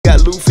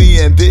Luffy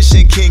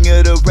ambition, king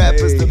of the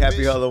rappers. Hey,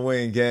 happy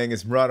Halloween, gang.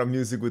 It's Murata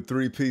Music with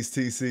 3-piece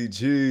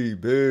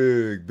TCG,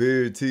 Big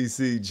Beard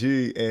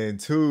TCG, and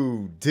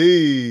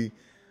 2D.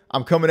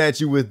 I'm coming at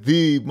you with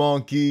the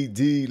Monkey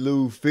D.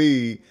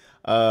 Luffy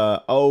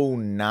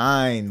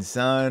 09,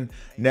 son.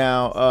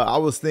 Now, I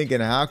was thinking,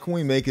 how can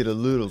we make it a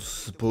little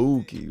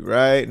spooky,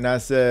 right? And I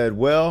said,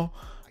 well,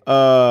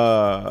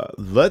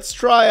 let's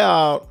try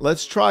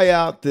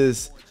out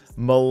this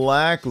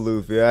Malak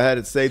Luffy. I had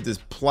it saved as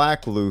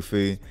Plaque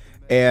Luffy,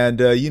 and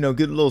you know,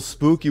 get a little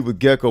spooky with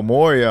Gecko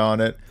Moria on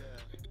it.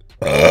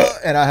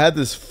 And I had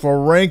this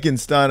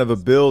Frankenstein of a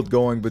build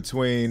going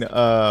between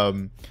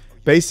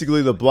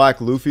basically the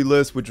Black Luffy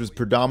list, which was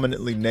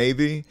predominantly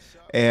Navy,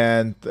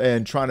 and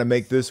trying to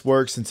make this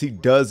work since he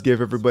does give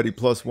everybody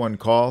 +1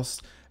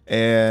 cost.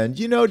 And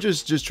you know,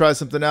 just try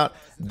something out.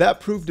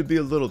 That proved to be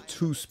a little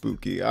too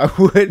spooky. I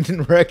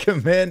wouldn't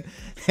recommend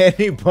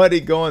anybody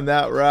going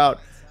that route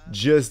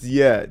just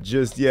yet.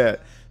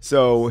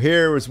 So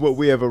here is what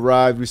we have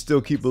arrived. We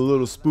still keep a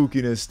little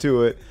spookiness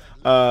to it.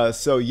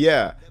 So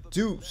yeah,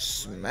 do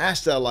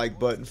smash that like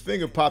button,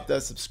 finger pop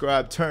that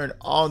subscribe, turn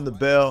on the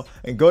bell,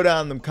 and go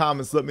down in the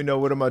comments. Let me know,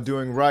 what am I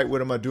doing right,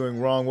 what am I doing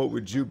wrong, what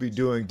would you be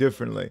doing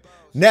differently.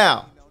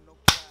 Now,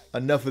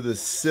 enough of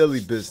this silly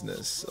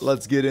business.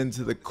 Let's get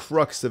into the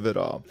crux of it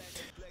all.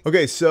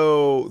 Okay,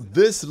 so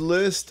this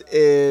list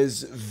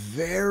is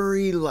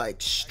very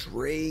like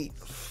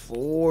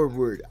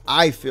straightforward,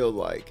 I feel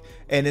like.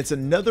 And it's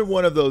another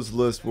one of those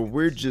lists where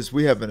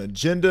we have an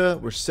agenda,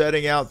 we're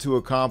setting out to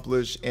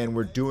accomplish, and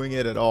we're doing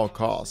it at all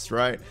costs,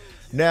 right?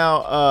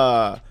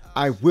 Now,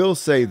 I will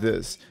say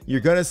this,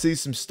 you're gonna see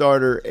some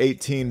starter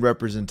 18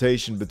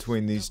 representation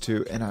between these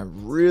two, and I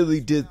really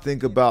did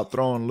think about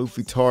throwing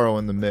Luffy Taro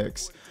in the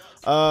mix.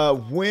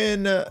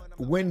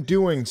 When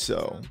doing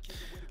so,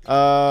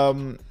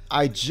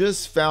 I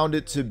just found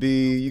it to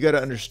be, you got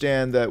to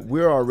understand that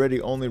we're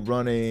already only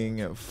running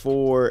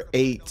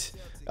 8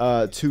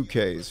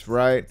 2Ks,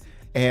 right?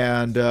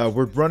 And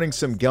we're running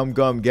some Gum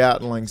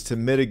Gatlings to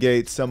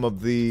mitigate some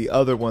of the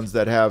other ones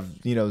that have,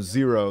 you know,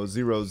 0,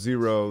 0,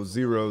 0, 0,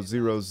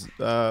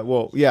 0s.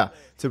 Well, yeah,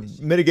 to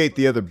mitigate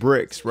the other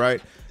bricks,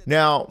 right?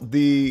 Now,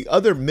 the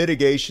other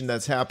mitigation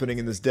that's happening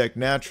in this deck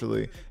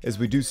naturally is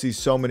we do see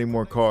so many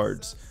more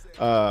cards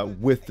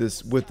with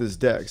this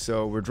deck.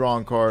 So we're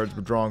drawing cards,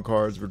 we're drawing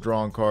cards, we're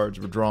drawing cards,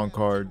 we're drawing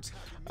cards.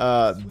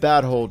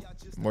 That whole,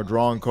 we're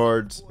drawing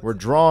cards, we're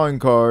drawing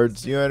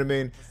cards, you know what I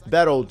mean?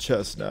 That old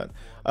chestnut.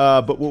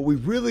 But what we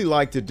really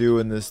like to do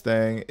in this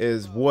thing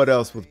is what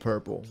else with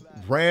purple?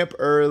 Ramp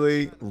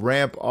early,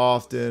 ramp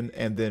often,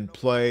 and then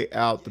play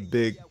out the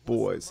big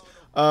boys.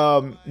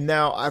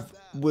 Now, I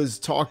was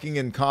talking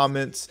in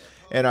comments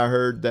and I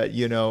heard that,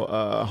 you know,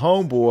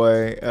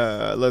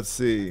 homeboy, let's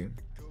see,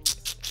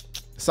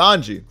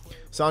 Sanji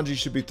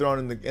should be thrown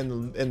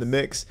in the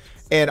mix,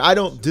 and I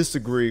don't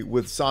disagree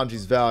with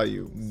Sanji's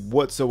value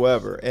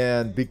whatsoever.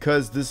 And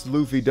because this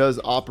Luffy does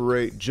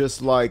operate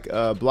just like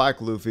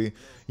Black Luffy,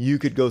 you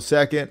could go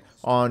second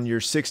on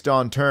your 6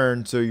 dawn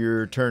turn, so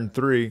your turn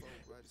 3,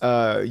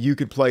 you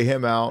could play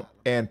him out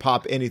and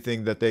pop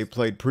anything that they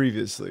played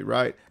previously,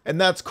 right?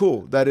 And that's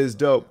cool, that is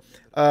dope.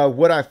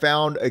 What I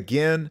found,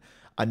 again,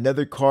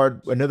 another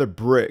card, another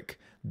brick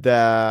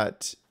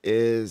that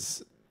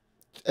is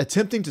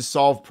attempting to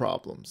solve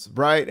problems,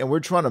 right? And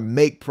we're trying to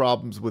make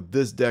problems with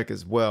this deck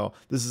as well.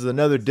 This is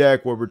another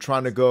deck where we're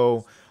trying to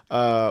go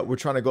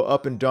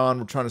up and down,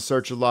 we're trying to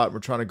search a lot, we're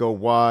trying to go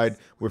wide,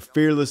 we're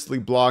fearlessly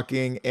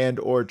blocking and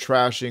or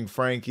trashing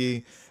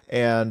Frankie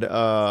and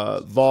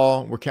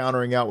Law. We're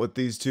countering out with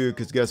these two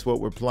because guess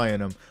what, we're playing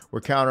them. We're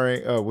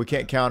countering, we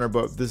can't counter,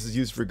 but this is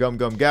used for Gum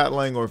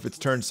Gatling, or if it's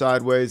turned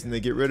sideways and they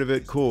get rid of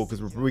it, cool,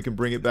 because we can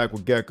bring it back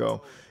with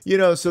Gecko. You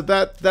know, so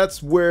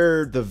that's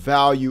where the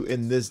value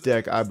in this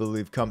deck, I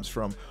believe, comes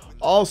from.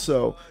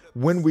 Also,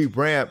 when we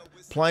ramp,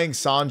 playing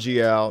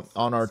Sanji out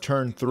on our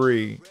turn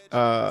 3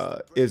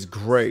 is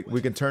great.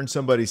 We can turn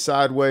somebody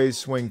sideways,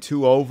 swing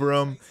 2 over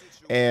them,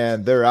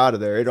 and they're out of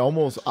there. It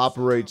almost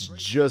operates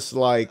just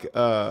like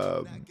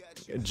Paulie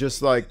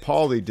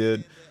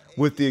did,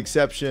 with the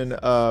exception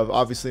of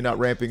obviously not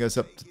ramping us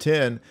up to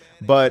 10,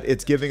 but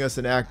it's giving us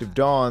an active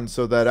dawn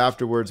so that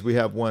afterwards we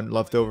have one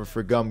left over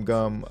for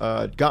Giant,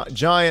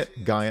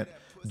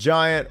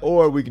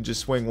 or we can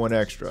just swing 1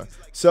 extra.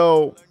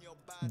 So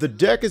the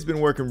deck has been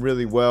working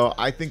really well.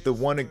 I think the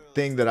one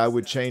thing that I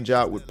would change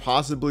out would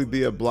possibly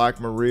be a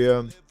Black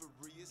Maria,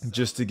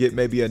 just to get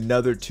maybe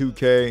another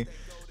 2K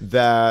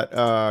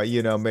that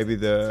you know, maybe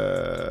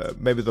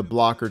the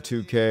blocker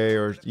 2K,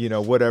 or you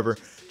know, whatever,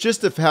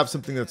 just to have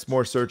something that's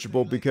more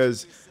searchable.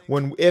 Because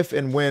if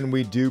and when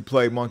we do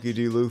play Monkey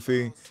D.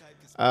 Luffy,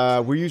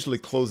 we're usually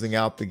closing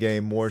out the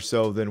game more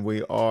so than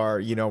we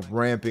are, you know,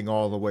 ramping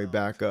all the way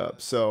back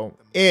up. So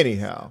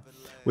anyhow,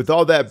 with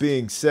all that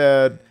being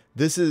said,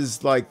 this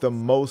is like the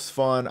most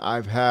fun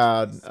I've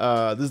had.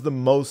 This is the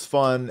most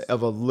fun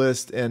of a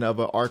list and of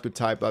an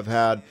archetype I've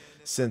had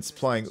since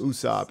playing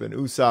Usopp, and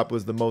Usopp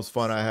was the most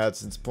fun I had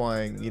since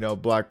playing, you know,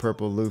 Black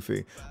Purple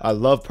Luffy. I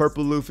love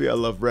Purple Luffy, I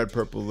love Red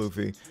Purple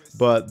Luffy,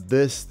 but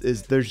there's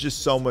just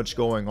so much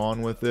going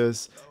on with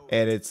this,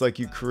 and it's like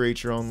you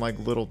create your own like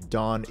little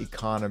Dawn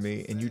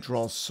economy, and you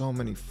draw so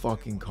many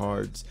fucking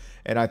cards.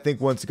 And I think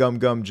once Gum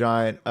Gum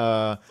Giant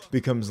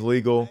becomes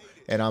legal,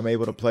 and I'm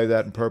able to play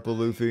that in Purple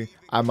Luffy,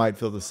 I might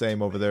feel the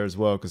same over there as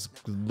well, because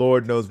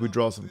Lord knows we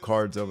draw some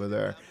cards over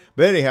there.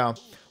 But anyhow,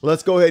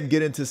 let's go ahead and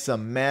get into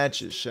some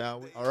matches,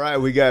 shall we? All right,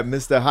 we got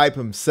Mr. Hype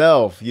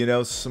himself, you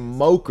know,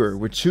 Smoker.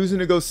 We're choosing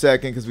to go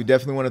second because we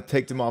definitely want to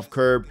take them off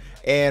curb.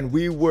 And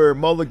we were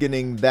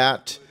mulliganing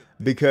that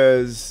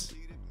because,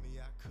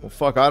 well,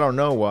 fuck, I don't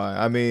know why.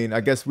 I mean,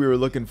 I guess we were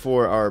looking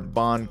for our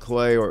Bond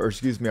Clay, or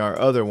excuse me, our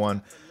other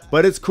one.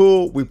 But it's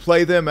cool. We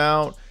play them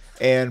out.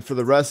 And for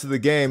the rest of the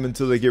game,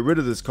 until they get rid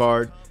of this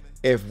card,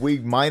 if we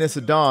minus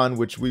a Dawn,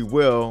 which we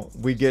will,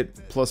 we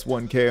get plus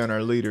 1k on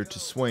our leader to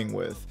swing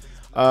with.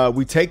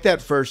 We take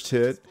that first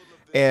hit,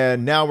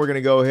 and now we're going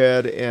to go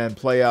ahead and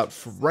play out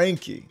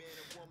Frankie.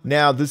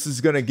 Now, this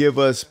is going to give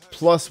us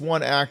plus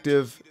 1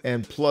 active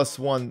and plus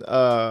 1.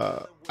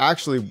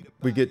 Actually,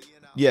 we get,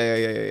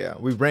 yeah.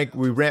 We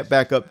ramp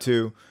back up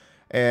 2,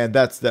 and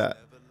that's that.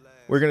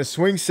 We're going to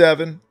swing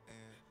 7.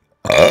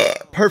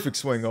 Perfect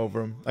swing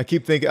over him. I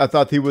keep thinking, I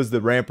thought he was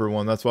the ramper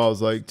one. That's why I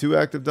was like, 2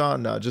 active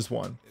Dawn? No, just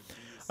 1.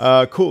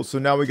 Cool. So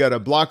now we got a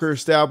blocker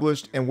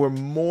established, and we're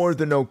more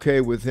than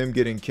okay with him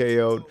getting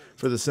KO'd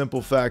for the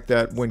simple fact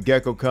that when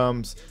Gecko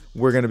comes,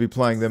 we're going to be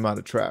playing them out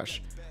of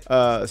trash.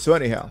 So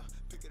anyhow,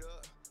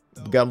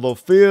 we got a little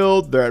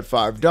field. They're at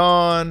 5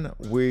 Dawn.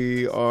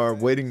 We are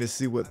waiting to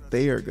see what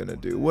they are going to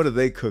do. What are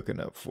they cooking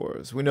up for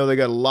us? We know they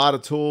got a lot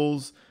of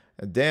tools,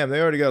 and damn,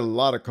 they already got a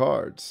lot of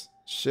cards.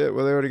 Shit,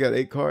 well, they already got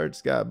 8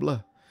 cards. God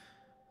blah.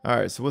 All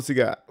right, so what's he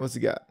got? What's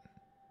he got?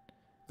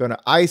 Gonna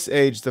Ice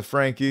Age the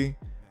Frankie,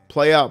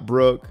 play out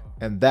Brook,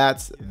 and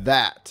that's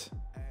that.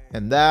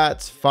 And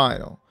that's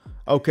final.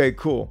 Okay,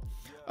 cool.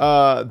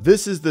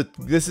 This is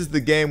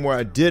the game where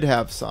I did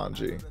have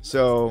Sanji.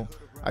 So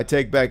I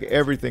take back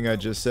everything I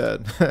just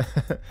said.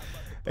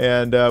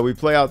 And we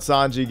play out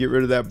Sanji, get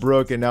rid of that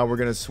Brook, and now we're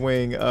gonna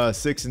swing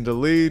 6 into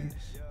lead.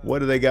 What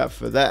do they got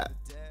for that?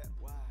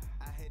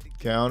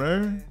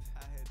 Counter.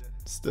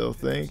 Still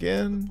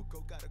thinking.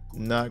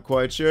 Not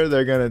quite sure.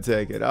 They're gonna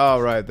take it.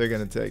 All right, they're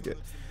gonna take it.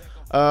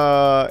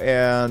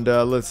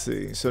 Let's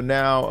see. So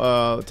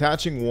now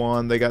attaching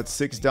 1, they got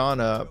 6 Dawn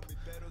up.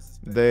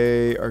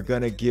 They are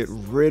gonna get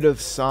rid of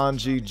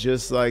Sanji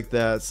just like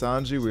that.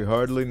 Sanji, we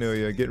hardly knew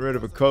you. Getting rid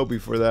of a Kobe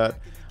for that.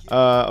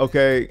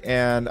 Okay,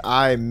 and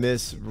I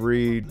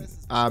misread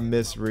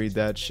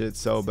that shit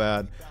so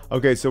bad.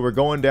 Okay, so we're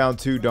going down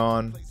 2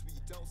 Dawn,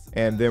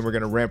 and then we're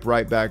gonna ramp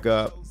right back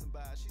up.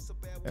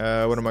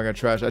 What am I gonna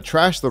trash? I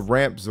trashed the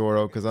ramp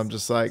Zoro because I'm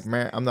just like,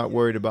 man, I'm not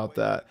worried about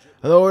that.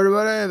 I'm not worried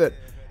about any of it.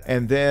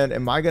 And then,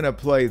 am I gonna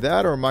play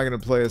that, or am I gonna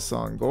play a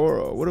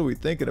Sangoro? What are we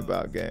thinking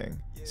about,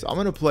 gang? So I'm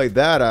gonna play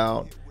that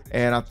out,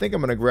 and I think I'm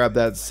gonna grab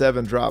that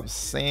 7-drop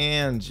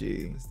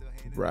Sanji.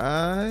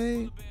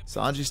 Right?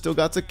 Sanji still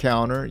got to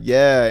counter.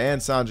 Yeah, and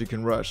Sanji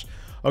can rush.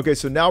 Okay,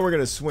 so now we're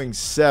gonna swing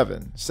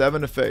 7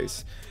 to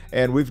face.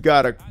 And we've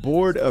got a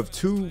board of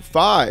 2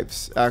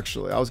 5s,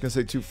 actually. I was gonna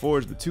say 2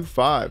 4s, but 2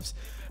 5s.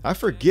 I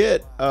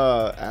forget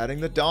adding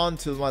the Dawn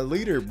to my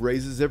leader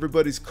raises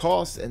everybody's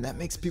cost, and that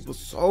makes people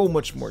so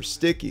much more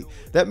sticky.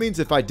 That means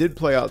if I did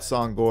play out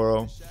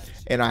Sangoro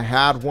and I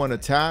had one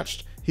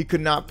attached, he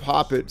could not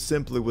pop it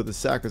simply with a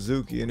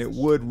Sakazuki, and it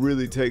would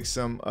really take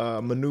some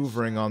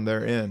maneuvering on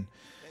their end.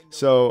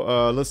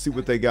 So let's see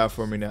what they got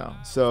for me now.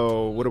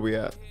 So what are we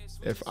at?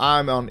 If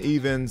I'm on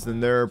evens,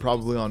 then they're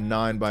probably on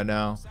 9 by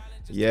now.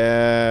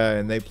 Yeah,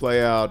 and they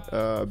play out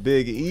a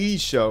big E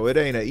show. It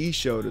ain't an E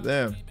show to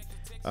them.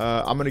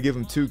 I'm going to give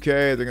them 2K.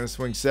 They're going to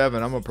swing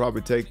 7. I'm going to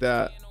probably take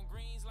that.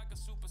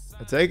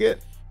 I take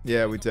it?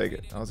 Yeah, we take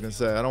it. I was going to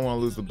say, I don't want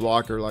to lose the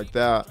blocker like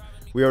that.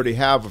 We already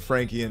have a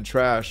Frankie in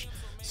trash.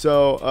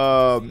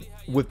 So,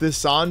 with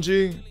this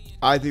Sanji,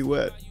 I do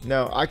wet.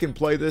 Now, I can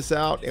play this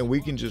out, and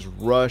we can just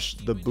rush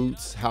the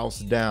Boots house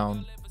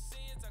down.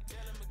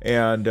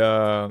 And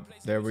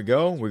there we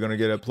go. We're going to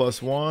get a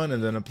 +1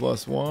 and then a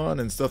 +1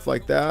 and stuff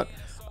like that.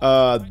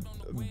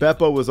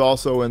 Beppo was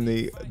also in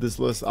this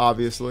list,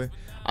 obviously.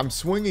 I'm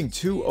swinging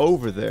 2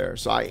 over there,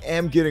 so I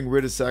am getting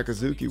rid of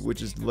Sakazuki,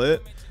 which is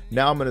lit.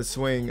 Now I'm going to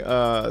swing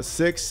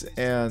 6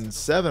 and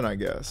 7, I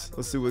guess.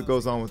 Let's see what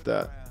goes on with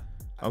that.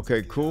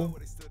 Okay, cool.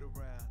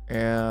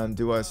 And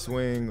do I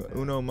swing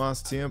uno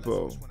más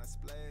tiempo?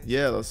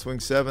 Yeah, let's swing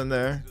 7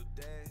 there.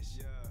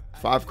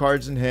 5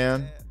 cards in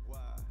hand.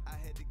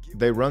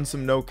 They run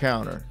some no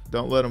counter.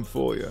 Don't let them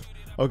fool you.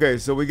 Okay,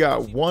 so we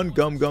got 1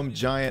 Gum Gum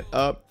Giant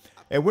up,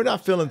 and we're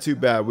not feeling too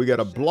bad. We got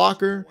a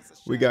blocker.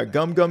 We got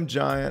Gum Gum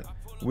Giant.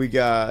 We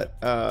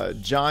got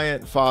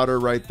Giant fodder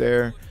right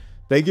there.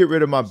 They get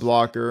rid of my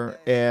blocker,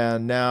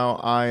 and now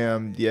I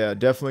am, yeah,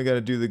 definitely going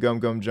to do the Gum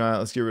Gum Giant.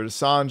 Let's get rid of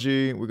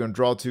Sanji. We're going to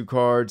draw 2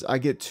 cards. I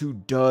get 2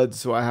 duds,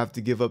 so I have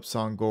to give up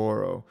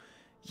Sangoro.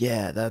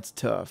 Yeah, that's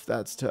tough.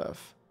 That's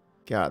tough.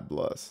 God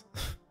bless.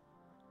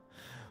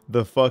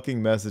 the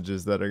fucking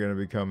messages that are going to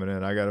be coming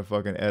in. I got to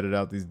fucking edit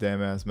out these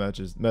damn ass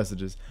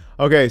messages.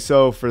 Okay,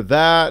 so for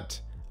that,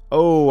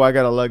 oh, I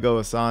got to let go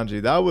of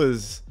Sanji. That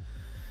was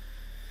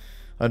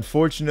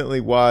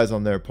unfortunately wise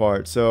on their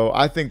part. So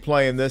I think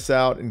playing this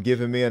out and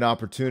giving me an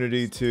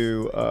opportunity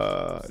to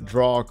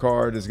draw a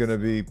card is going to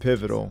be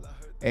pivotal.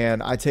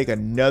 And I take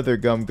another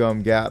Gum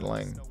Gum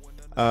Gatling.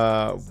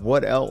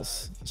 What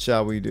else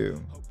shall we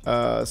do?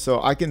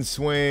 So I can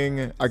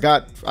swing.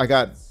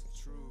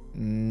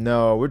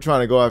 No, we're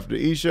trying to go after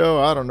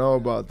Isho. I don't know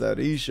about that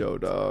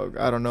Isho, dog.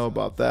 I don't know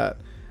about that.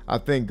 I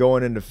think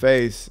going into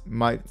face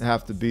might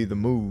have to be the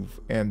move,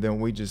 and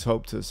then we just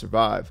hope to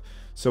survive.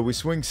 So we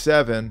swing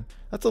 7.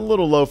 That's a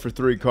little low for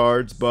 3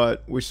 cards,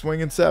 but we're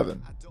swinging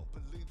 7.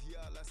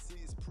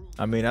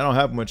 I mean, I don't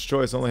have much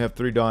choice. I only have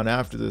 3 Dawn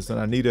after this, and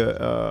I need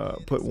to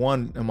put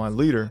 1 in my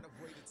leader.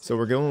 So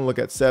we're going to look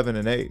at 7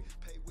 and 8.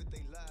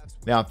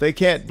 Now, if they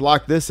can't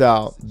block this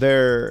out,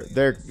 they're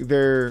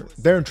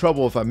in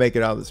trouble if I make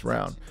it out of this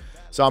round.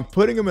 So I'm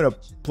putting them in a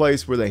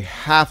place where they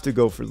have to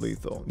go for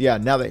lethal. Yeah,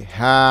 now they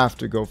have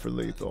to go for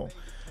lethal.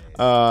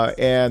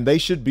 And they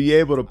should be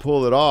able to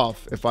pull it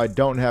off if I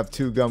don't have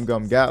 2 Gum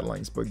Gum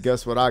Gatlings. But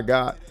guess what I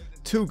got?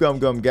 2 Gum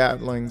Gum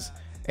Gatlings.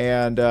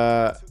 And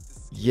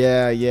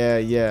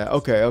yeah.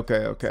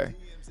 Okay.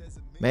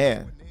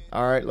 Man.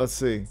 All right, let's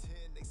see.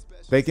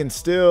 They can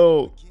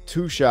still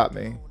 2-shot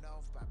me.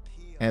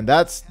 And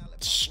that's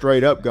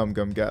straight up Gum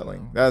Gum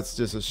Gatling. That's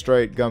just a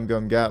straight Gum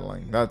Gum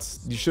Gatling.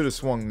 You should have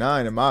swung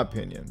 9 in my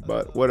opinion,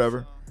 but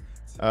whatever.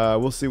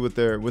 We'll see what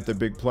their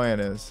big plan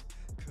is.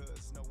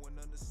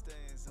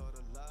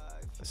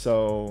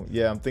 So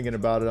yeah, I'm thinking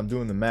about it. I'm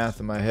doing the math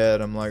in my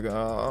head. I'm like,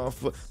 oh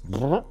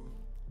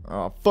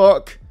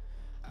fuck.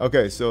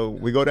 Okay, so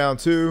we go down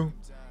 2,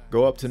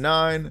 go up to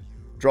 9,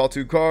 draw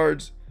 2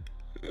 cards,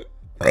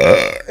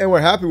 and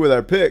we're happy with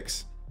our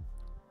picks.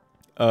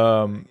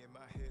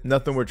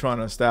 Nothing we're trying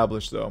to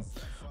establish though.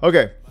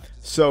 Okay,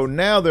 so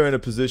now they're in a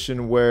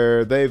position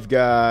where they've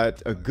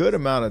got a good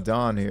amount of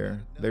Dawn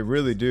here. They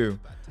really do.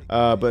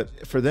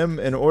 But for them,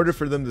 in order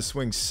for them to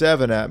swing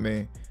 7 at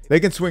me, they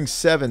can swing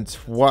 7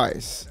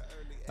 twice.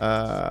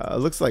 It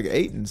looks like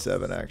 8 and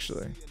 7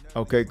 actually.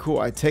 Okay, cool.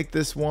 I take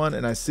this one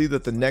and I see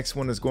that the next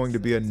one is going to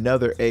be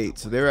another 8.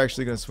 So they're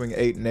actually going to swing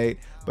 8 and 8,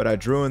 but I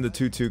drew in the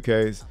 2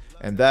 2Ks,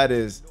 and that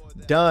is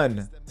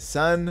done,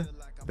 son.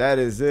 That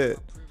is it.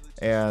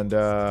 And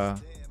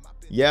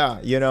yeah,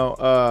 you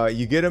know,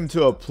 you get them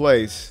to a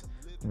place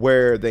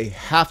where they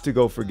have to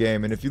go for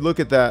game. And if you look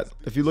at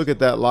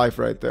that life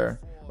right there,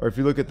 or if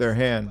you look at their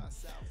hand,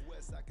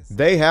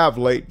 they have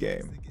late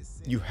game.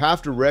 You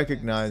have to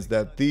recognize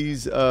that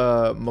these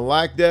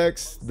Malak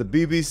decks, the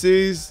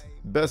BBCs,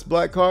 best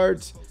black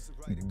cards,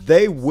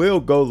 they will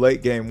go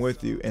late game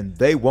with you, and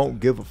they won't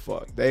give a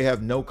fuck. They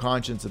have no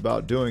conscience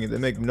about doing it. They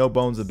make no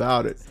bones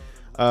about it.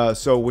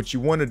 So what you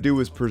want to do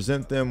is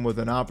present them with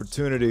an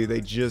opportunity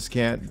they just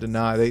can't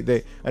deny.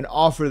 An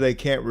offer they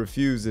can't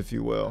refuse, if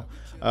you will.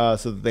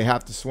 So that they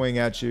have to swing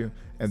at you,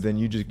 and then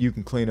you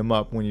can clean them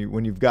up when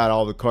you've got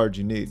all the cards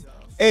you need.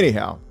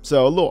 Anyhow,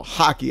 so a little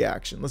hockey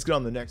action. Let's get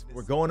on the next.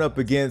 We're going up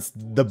against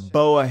the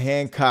Boa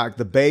Hancock,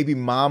 the baby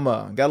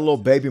mama. Got a little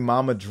baby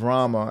mama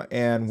drama,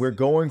 and we're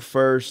going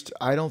first.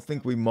 I don't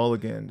think we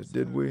mulliganed,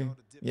 did we?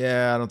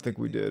 Yeah, I don't think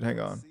we did. Hang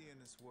on.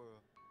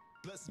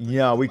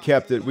 Yeah, we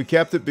kept it. We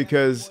kept it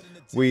because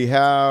we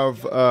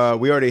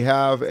already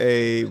have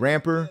a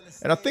ramper,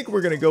 and I think we're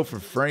gonna go for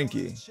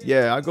Frankie.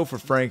 Yeah, I'll go for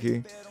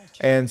Frankie.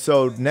 And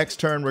so next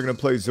turn we're gonna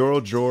play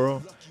Zoro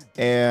Joro,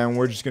 and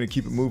we're just gonna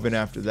keep it moving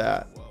after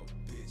that.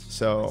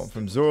 So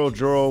from Zoro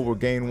Joro we'll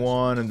gain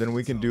 1, and then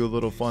we can do a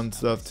little fun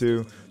stuff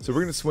too. So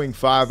we're gonna swing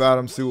 5 at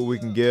them, see what we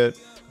can get.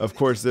 Of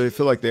course, they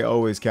feel like they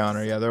always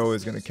counter. Yeah, they're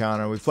always gonna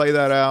counter. We play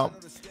that out.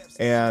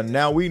 And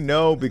now we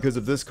know, because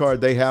of this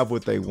card, they have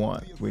what they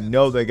want. We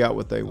know they got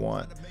what they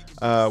want.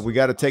 We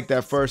got to take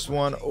that first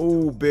one.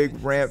 Oh, big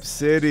Ramp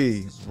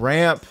City.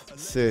 Ramp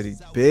City,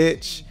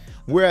 bitch.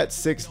 We're at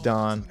 6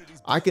 Dawn.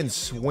 I can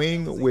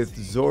swing with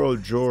Zoro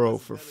Joro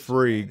for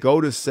free,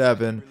 go to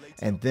 7,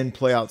 and then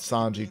play out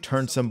Sanji,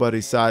 turn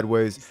somebody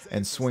sideways,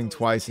 and swing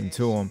twice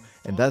into him.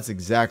 And that's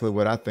exactly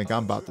what I think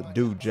I'm about to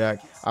do, Jack.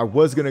 I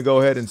was going to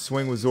go ahead and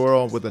swing with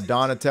Zoro with a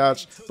Dawn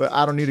attached, but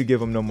I don't need to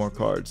give him no more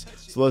cards.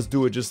 So let's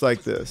do it just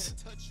like this.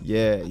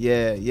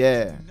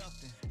 Yeah.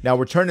 Now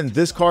we're turning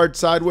this card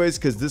sideways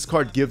because this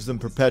card gives them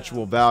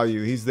perpetual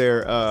value. He's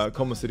there,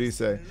 como se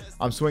dice.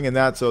 I'm swinging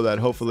that so that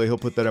hopefully he'll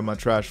put that in my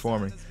trash for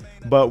me.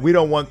 But we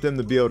don't want them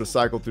to be able to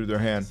cycle through their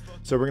hand.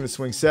 So we're going to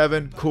swing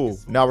 7. Cool.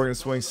 Now we're going to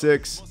swing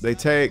 6. They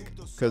take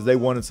because they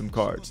wanted some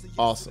cards.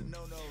 Awesome.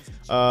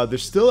 They're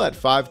still at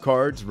 5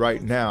 cards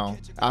right now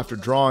after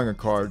drawing a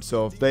card.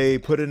 So if they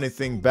put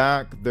anything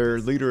back, their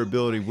leader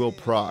ability will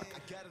proc.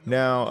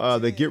 Now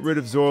they get rid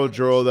of Zoro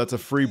Joro. That's a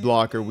free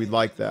blocker. We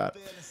like that.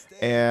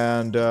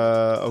 And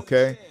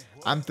okay,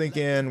 I'm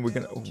thinking we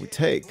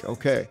take.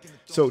 Okay,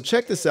 so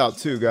check this out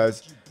too,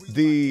 guys.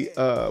 the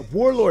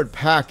Warlord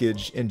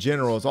package in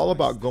general is all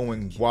about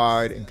going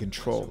wide and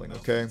controlling,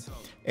 okay?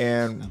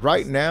 And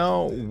right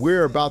now,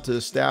 we're about to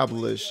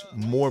establish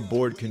more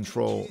board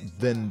control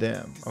than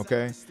them,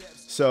 okay?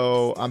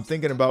 So I'm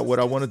thinking about what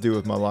I want to do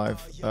with my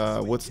life.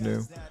 What's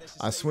new?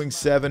 I swing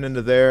 7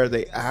 into there.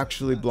 They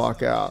actually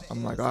block out.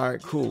 I'm like, all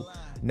right, cool.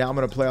 Now I'm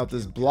going to play out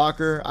this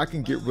blocker. I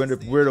can get rid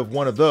of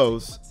one of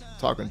those.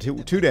 Talking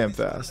too damn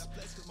fast.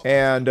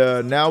 And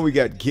now we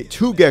got 2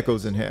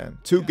 geckos in hand.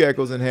 2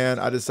 geckos in hand.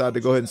 I decided to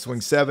go ahead and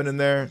swing 7 in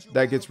there.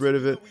 That gets rid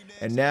of it.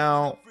 And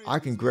now I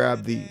can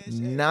grab the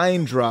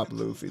 9-drop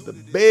Luffy, the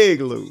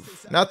big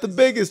Luffy. Not the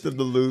biggest of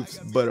the Luffs,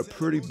 but a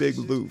pretty big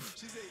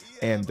Luffy.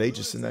 And they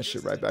just send that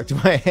shit right back to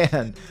my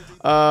hand.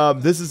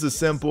 This is a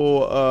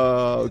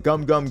simple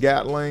Gum Gum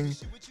Gatling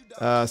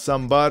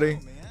somebody.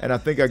 And I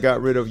think I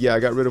got rid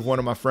of one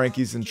of my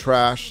Frankies in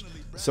trash.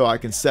 So I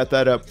can set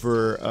that up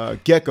for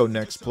Gecko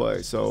next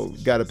play. So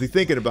got to be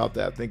thinking about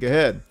that. Think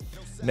ahead.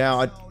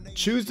 Now I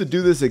choose to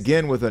do this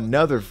again with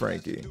another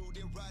Frankie.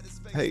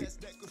 Hey,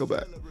 go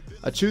back.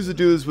 I choose to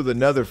do this with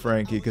another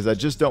Frankie because I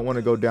just don't want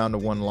to go down to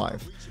 1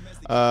 life.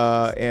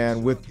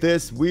 And with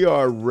this, we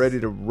are ready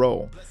to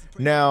roll.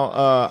 Now,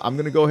 I'm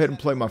going to go ahead and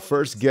play my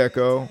first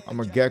Gecko. I'm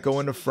a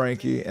Gecko into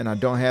Frankie, and I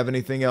don't have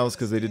anything else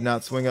because they did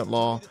not swing at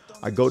law.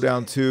 I go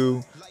down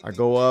 2. I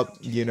go up,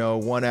 you know,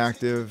 1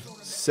 active,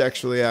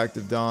 sexually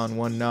active Don,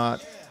 1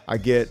 not. I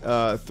get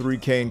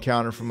 3K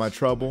encounter from my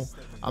trouble.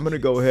 I'm going to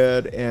go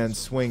ahead and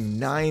swing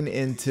 9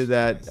 into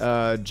that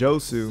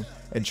Josu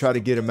and try to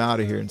get him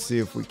out of here and see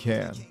if we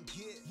can.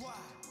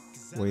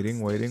 Waiting.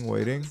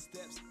 Waiting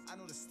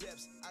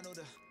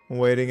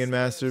and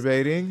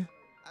masturbating.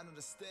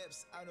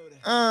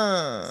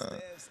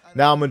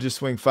 Now I'm going to just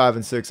swing 5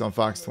 and 6 on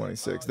Fox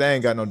 26. They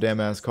ain't got no damn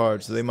ass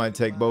cards, so they might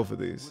take both of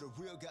these.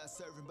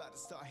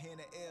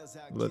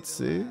 Let's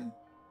see.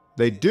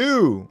 They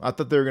do. I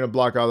thought they were going to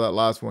block out that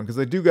last one because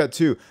they do got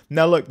 2.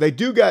 Now, look, they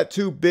do got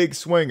 2 big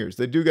swingers.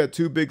 They do got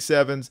 2 big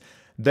 7s.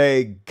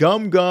 They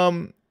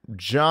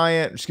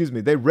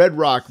they red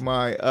rock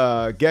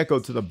my Gecko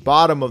to the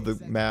bottom of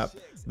the map,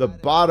 the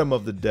bottom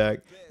of the deck.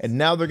 And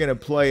now they're going to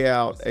play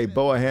out a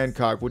Boa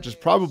Hancock, which is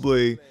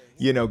probably,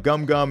 you know,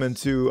 Gum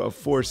into a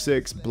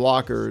 4/6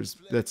 blockers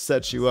that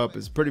sets you up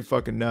is pretty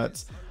fucking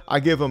nuts.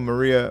 I give them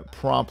Maria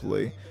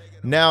promptly.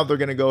 Now they're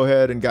going to go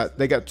ahead and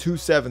they got 2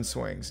 7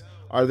 swings.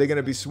 Are they going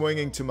to be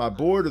swinging to my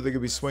board or are they going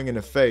to be swinging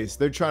to face?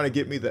 They're trying to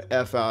get me the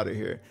F out of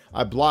here.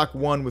 I block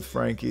 1 with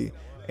Frankie,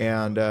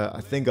 and I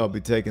think I'll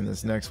be taking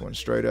this next one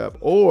straight up.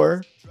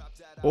 Or,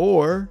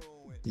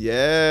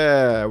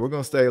 yeah, we're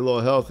going to stay a little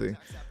healthy.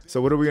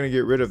 So what are we going to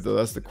get rid of, though?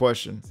 That's the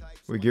question.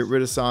 We get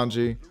rid of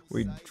Sanji.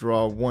 We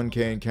draw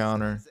 1K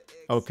encounter.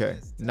 Okay,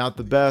 not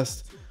the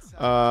best.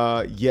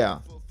 Yeah.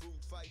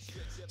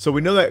 So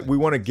we know that we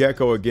want a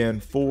Gecko again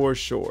for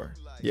sure.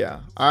 Yeah,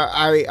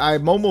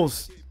 I'm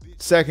almost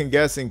second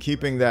guessing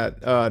keeping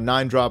that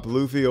 9-drop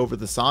Luffy over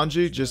the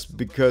Sanji just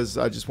because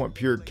I just want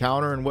pure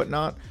counter and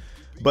whatnot.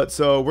 But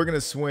so we're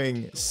gonna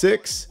swing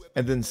 6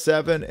 and then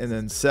 7 and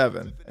then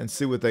 7 and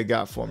see what they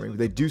got for me.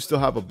 They do still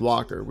have a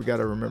blocker. We got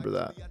to remember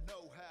that.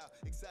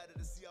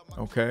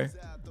 Okay.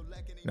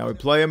 Now we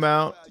play him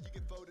out.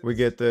 We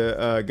get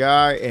the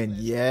guy, and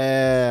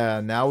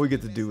yeah, now we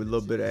get to do a little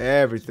bit of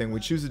everything.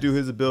 We choose to do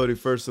his ability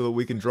first so that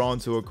we can draw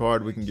into a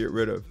card we can get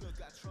rid of.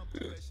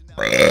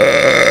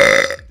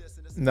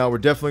 Now we're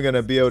definitely going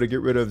to be able to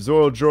get rid of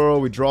Zoro.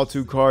 We draw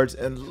 2 cards,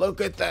 and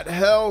look at that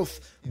health.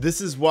 This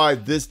is why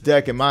this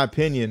deck, in my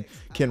opinion,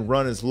 can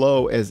run as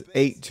low as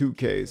 8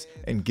 2Ks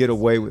and get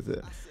away with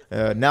it.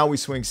 Now we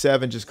swing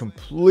 7, just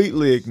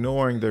completely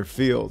ignoring their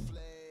field.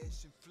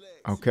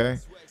 Okay.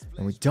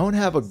 And we don't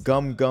have a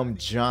Gum Gum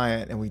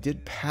Giant, and we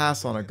did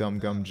pass on a Gum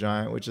Gum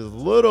Giant, which is a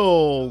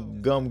little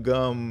Gum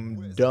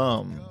Gum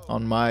dumb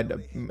on my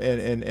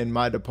in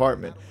my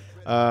department.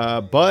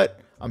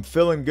 But I'm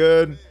feeling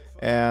good,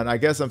 and I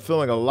guess I'm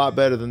feeling a lot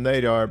better than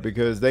they are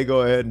because they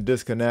go ahead and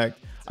disconnect.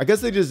 I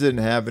guess they just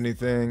didn't have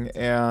anything,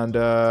 and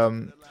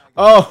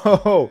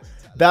oh,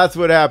 that's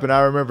what happened.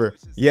 I remember.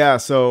 Yeah.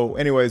 So,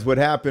 anyways, what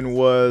happened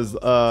was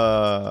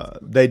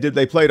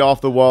they played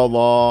off the wall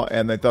law,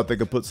 and they thought they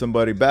could put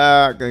somebody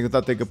back. They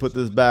thought they could put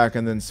this back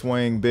and then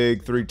swing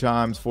big 3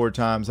 times, 4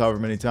 times, however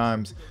many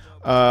times.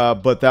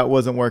 But that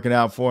wasn't working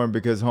out for him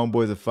because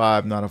Homeboy's a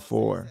 5, not a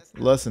 4.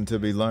 Lesson to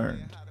be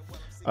learned.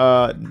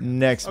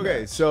 Next.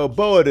 Okay. So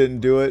Boa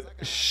didn't do it.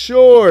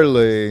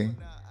 Surely.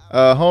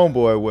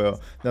 Homeboy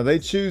will. Now they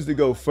choose to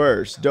go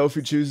first.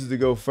 Doffy chooses to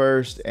go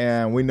first,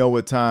 and we know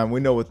what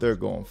they're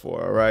going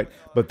for. All right,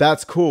 but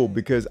that's cool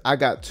because I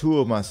got 2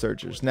 of my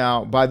searchers.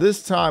 Now by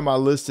this time my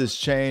list has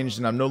changed,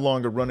 and I'm no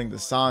longer running the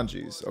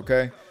Sanjis.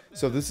 Okay,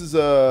 so this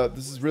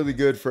is really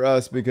good for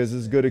us because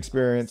this is good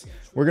experience.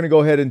 We're gonna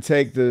go ahead and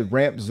take the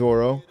ramp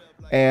Zoro.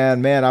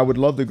 And man, I would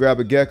love to grab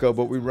a Gecko,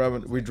 but we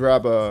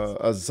grab a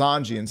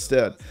Sanji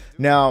instead.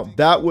 Now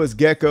that was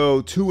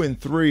Gecko 2 and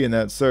 3 in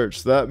that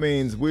search. So that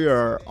means we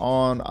are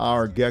on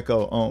our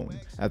Gecko own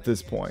at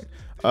this point.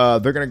 They're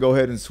gonna go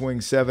ahead and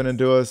swing 7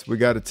 into us. We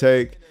got to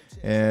take,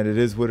 and it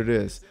is what it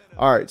is.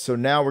 All right, so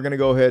now we're gonna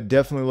go ahead,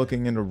 definitely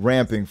looking into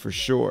ramping for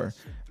sure.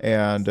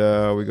 And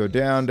we go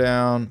down,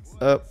 down,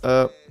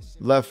 up,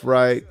 left,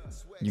 right.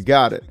 You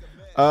got it.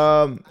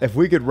 If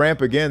we could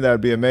ramp again, that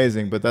would be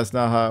amazing, but that's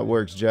not how it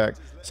works, Jack.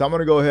 So I'm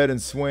gonna go ahead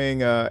and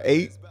swing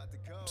 8.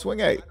 Swing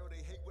 8.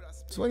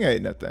 Swing 8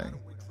 in that thing.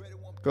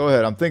 Go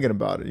ahead. I'm thinking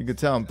about it. You can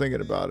tell I'm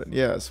thinking about it.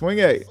 Yeah, swing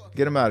 8.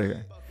 Get them out of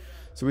here.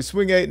 So we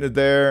swing 8 into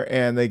there,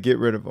 and they get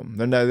rid of them.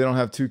 They don't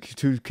have two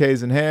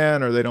Ks in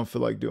hand, or they don't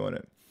feel like doing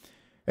it.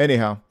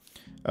 Anyhow,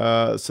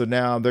 so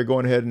now they're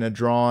going ahead and they're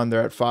drawn.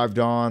 They're at 5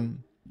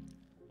 Dawn.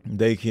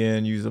 They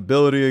can use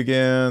ability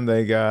again.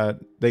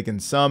 They can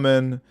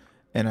summon,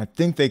 and I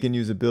think they can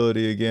use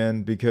ability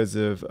again because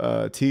of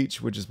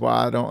Teach, which is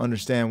why I don't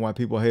understand why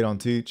people hate on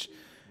Teach.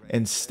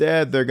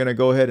 Instead, they're going to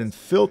go ahead and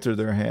filter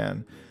their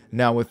hand.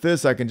 Now with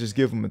this, I can just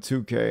give them a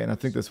 2K, and I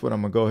think that's what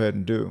I'm going to go ahead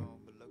and do.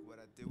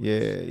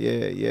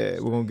 Yeah.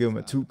 We're going to give them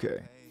a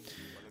 2K.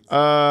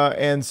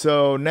 And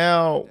so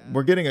now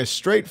we're getting a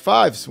straight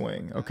 5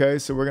 swing. Okay,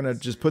 so we're going to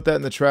just put that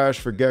in the trash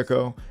for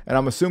Gecko. And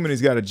I'm assuming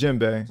he's got a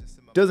Jinbei.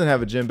 Doesn't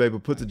have a Jinbei,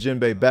 but puts a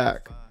Jinbei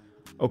back.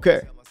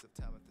 Okay.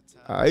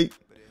 All right.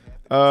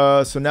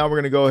 So now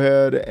we're going to go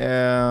ahead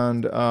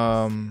and...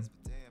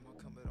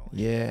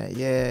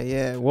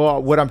 Yeah.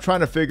 Well, what I'm trying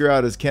to figure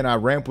out is, can I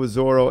ramp with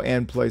Zoro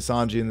and play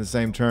Sanji in the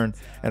same turn?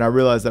 And I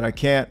realize that I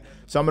can't.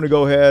 So I'm going to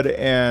go ahead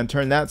and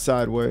turn that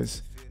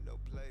sideways.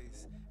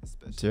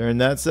 Turn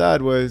that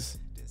sideways.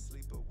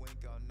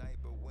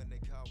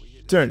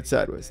 Turn it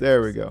sideways.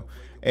 There we go.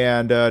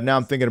 And now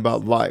I'm thinking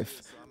about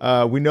life.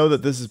 We know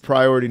that this is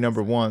priority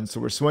number 1.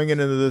 So we're swinging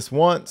into this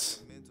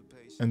once.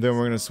 And then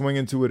we're going to swing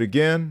into it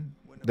again.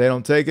 They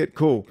don't take it.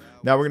 Cool.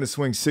 Now we're going to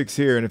swing 6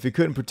 here. And if he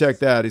couldn't protect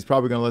that, he's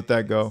probably going to let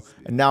that go.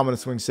 And now I'm going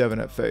to swing 7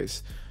 at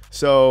face.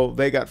 So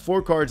they got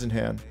 4 cards in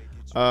hand.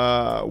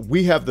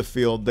 We have the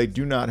field. They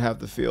do not have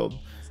the field.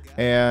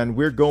 And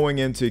we're going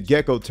into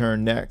Gecko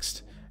turn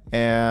next.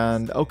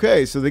 And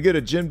okay, so they get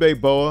a Jinbei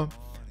Boa.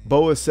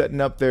 Boa's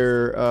setting up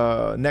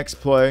their next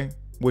play,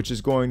 which is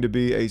going to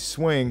be a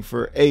swing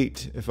for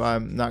 8, if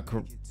I'm not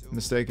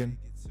mistaken.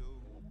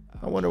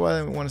 I wonder why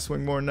they want to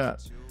swing more than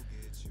that.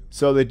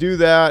 So they do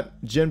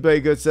that.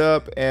 Jinbei gets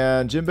up,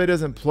 and Jinbei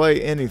doesn't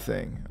play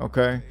anything.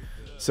 Okay,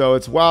 so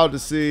it's wild to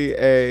see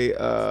a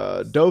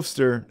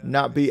Dofster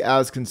not be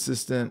as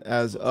consistent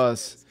as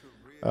us.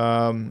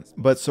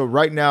 But so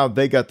right now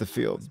they got the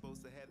field,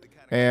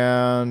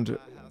 and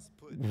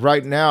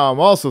right now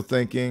I'm also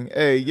thinking,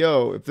 hey,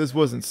 yo, if this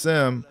wasn't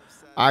Sim,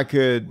 I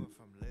could,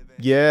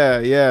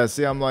 yeah.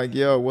 See, I'm like,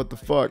 yo, what the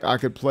fuck? I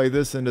could play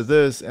this into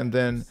this, and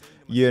then,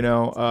 you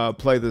know,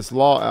 play this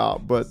law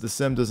out, but the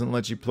Sim doesn't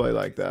let you play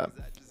like that.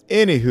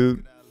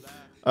 Anywho,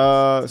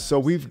 so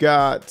we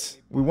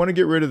want to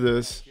get rid of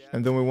this,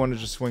 and then we want to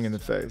just swing in the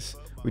face.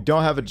 We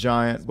don't have a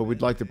giant, but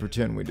we'd like to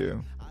pretend we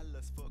do.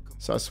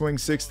 So I swing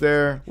 6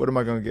 there. What am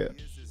I going to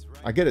get?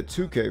 I get a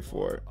 2K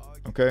for it.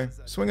 Okay,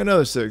 swing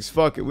another 6.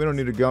 Fuck it. We don't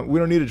need a gun. We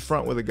don't need a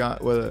front with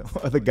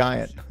a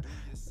giant.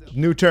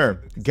 New term,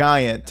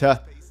 giant.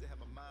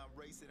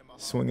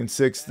 Swinging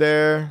 6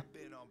 there.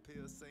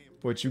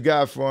 What you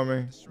got for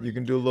me? You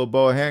can do a little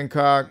Boa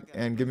Hancock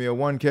and give me a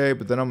 1K,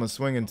 but then I'm gonna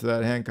swing into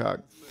that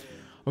Hancock.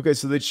 Okay,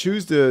 so they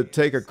choose to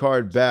take a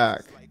card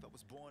back.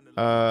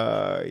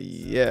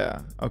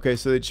 Yeah. Okay,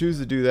 so they choose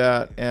to do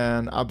that,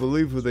 and I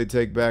believe who they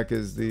take back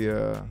is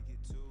the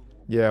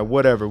yeah,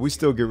 whatever. We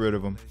still get rid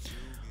of them.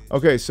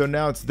 Okay, so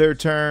now it's their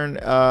turn.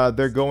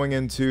 They're going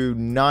into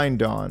 9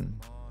 Dawn.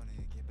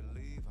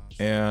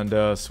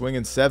 And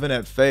swinging 7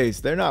 at face.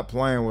 They're not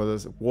playing with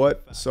us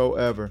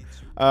whatsoever.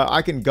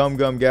 I can gum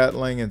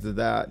Gatling into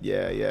that.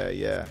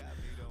 Yeah.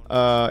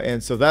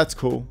 And so that's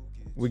cool.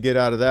 We get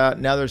out of that.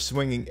 Now they're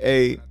swinging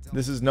 8.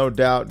 This is no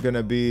doubt going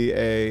to be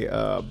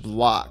a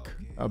block.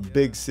 A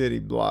big city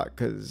block.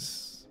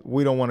 Because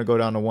we don't want to go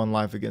down to 1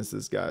 life against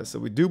this guy. So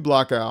we do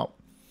block out.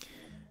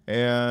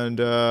 And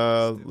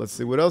let's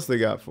see what else they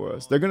got for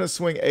us. They're going to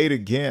swing 8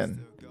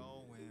 again.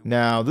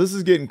 Now, this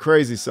is getting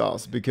crazy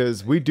sauce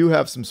because we do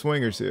have some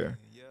swingers here.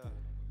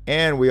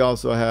 And we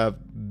also have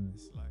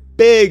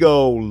big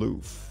old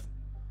Luffy.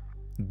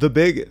 The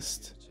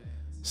biggest.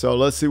 So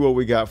let's see what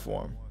we got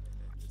for him.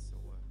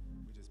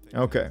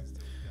 Okay.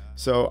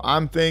 So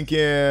I'm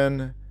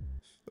thinking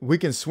we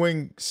can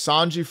swing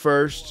Sanji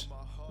first.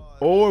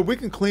 Or we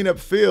can clean up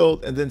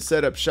field and then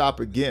set up shop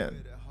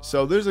again.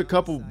 So there's a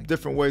couple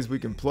different ways we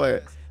can play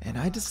it. And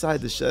I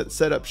decided to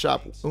set up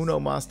shop uno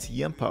más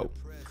tiempo.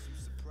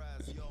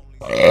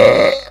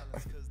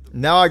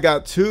 Now I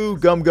got 2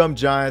 gum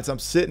giants. I'm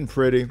sitting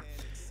pretty.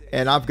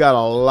 And I've got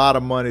a lot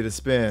of money to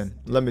spend.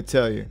 Let me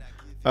tell you.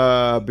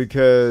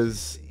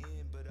 Because...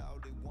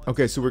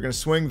 Okay, so we're going to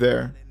swing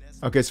there.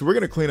 Okay, so we're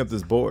going to clean up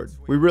this board.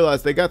 We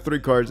realize they got 3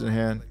 cards in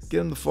hand. Get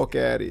them the fuck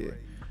out of here.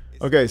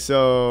 Okay,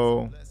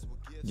 so...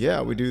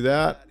 Yeah, we do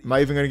that. Am I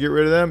even going to get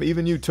rid of them?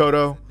 Even you,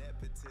 Toto.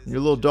 Your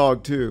little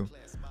dog, too.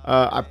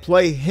 I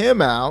play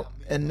him out.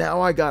 And now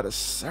I got to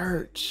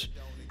search.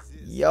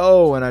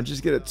 Yo, and I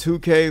just get a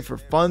 2K for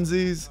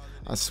funsies.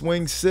 I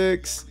swing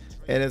 6.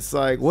 And it's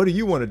like, what do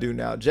you want to do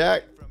now,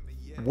 Jack?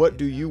 What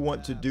do you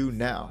want to do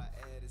now?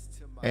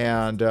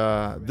 And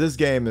this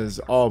game is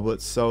all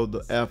but so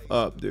the F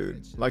up,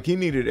 dude. Like, he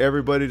needed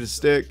everybody to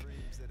stick,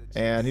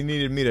 and he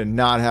needed me to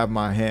not have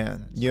my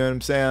hand. You know what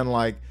I'm saying?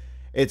 Like,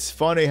 it's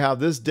funny how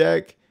this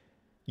deck,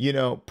 you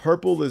know,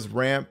 purple is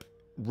ramp,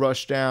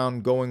 rush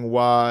down, going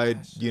wide,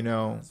 you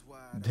know,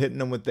 hitting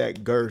them with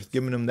that girth,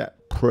 giving them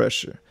that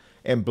pressure.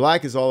 And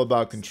black is all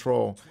about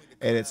control.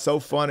 And it's so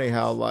funny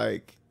how,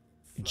 like,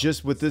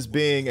 just with this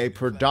being a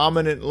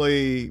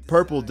predominantly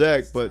purple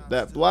deck, but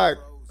that black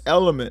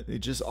element, it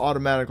just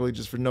automatically,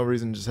 just for no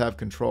reason, just have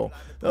control.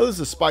 Now, this is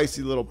a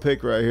spicy little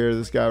pick right here,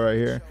 this guy right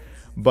here.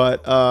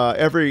 But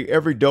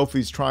every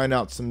Doffy's trying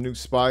out some new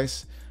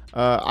spice.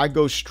 I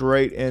go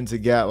straight into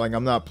Gatling.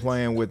 I'm not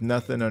playing with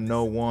nothing or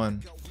no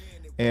one.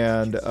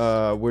 And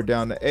we're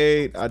down to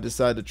 8. I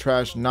decide to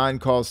trash 9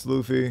 cost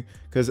Luffy,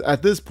 because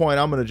at this point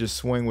I'm gonna just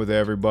swing with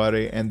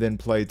everybody and then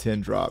play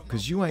 10 drop,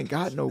 because you ain't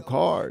got no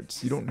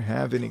cards. You don't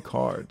have any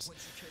cards.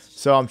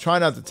 So I'm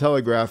trying not to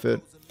telegraph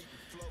it.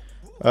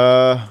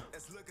 I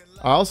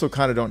also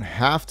kind of don't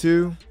have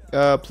to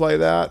play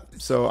that,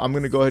 so I'm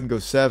gonna go ahead and go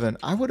 7.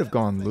 I would have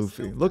gone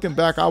Luffy. Looking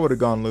back, I would have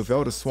gone Luffy. I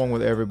would have swung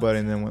with everybody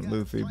and then went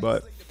Luffy.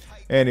 But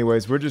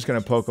anyways, we're just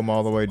gonna poke them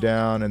all the way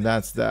down, and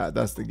that's that.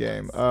 That's the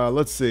game.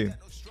 Let's see.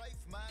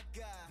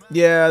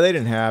 Yeah, they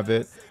didn't have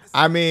it.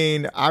 I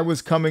mean, I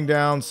was coming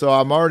down, so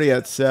I'm already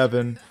at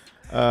 7.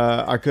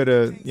 I could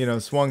have, you know,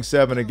 swung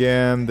 7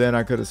 again. Then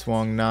I could have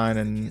swung 9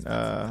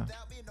 and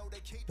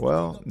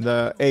well,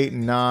 the 8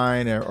 and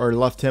 9, or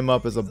left him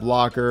up as a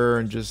blocker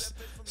and just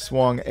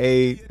swung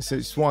 8. So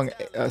swung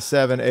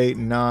 7, 8,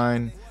 and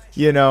 9.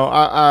 You know,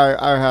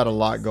 I had a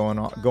lot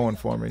going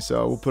for me,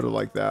 so we'll put it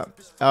like that.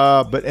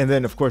 And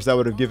then of course that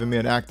would have given me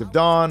an active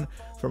Dawn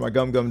for my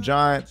Gum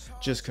Giant.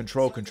 Just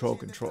control.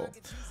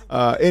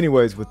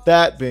 Anyways, with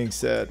that being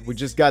said, we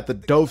just got the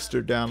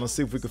Dofster down. Let's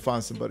see if we can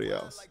find somebody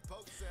else.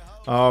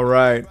 All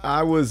right,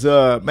 I was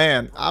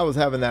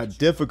having that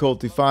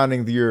difficulty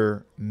finding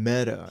your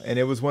meta, and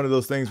it was one of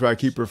those things where I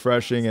keep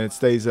refreshing and it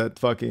stays at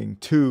fucking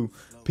 2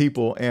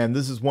 people, and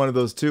this is one of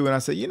those 2. And I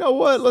said, you know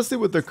what? Let's see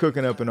what they're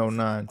cooking up in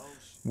 09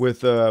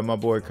 with my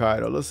boy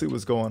Kaido. Let's see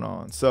what's going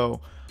on. So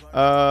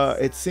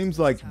it seems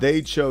like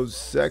they chose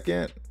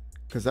 2nd,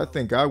 because I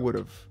think I would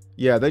have.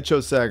 Yeah, they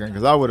chose 2nd,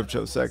 because I would have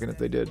chose 2nd if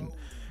they didn't.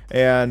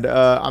 And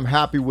I'm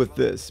happy with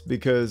this,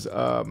 because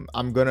I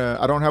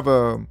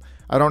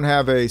don't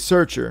have a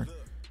searcher,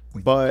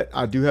 but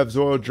I do have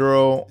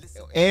Zoro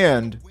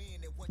and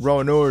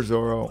Roanoke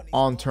Zoro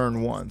on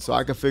turn 1, so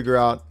I can figure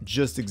out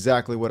just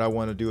exactly what I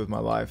want to do with my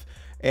life.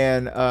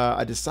 And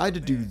I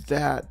decided to do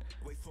that.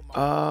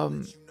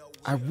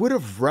 I would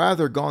have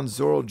rather gone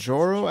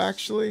Zoro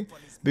actually,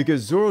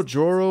 because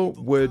Zoro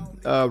would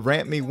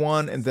ramp me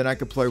 1, and then I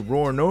could play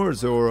Roanoke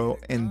Zoro,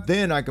 and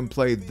then I can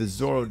play the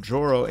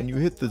Zoro, and you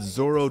hit the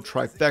Zoro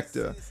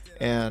trifecta,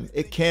 and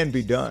it can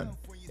be done.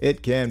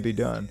 It can be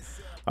done.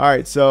 All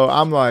right, so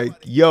I'm like,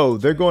 yo,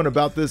 they're going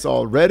about this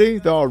already.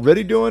 They're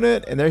already doing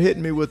it, and they're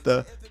hitting me with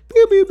the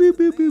boo, boo, boo,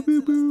 boo, boo,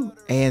 boo, boo,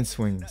 and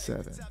swinging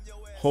 7.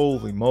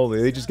 Holy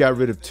moly, they just got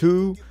rid of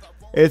 2.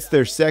 It's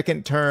their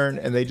 2nd turn,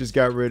 and they just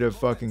got rid of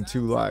fucking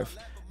 2 life.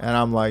 And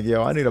I'm like,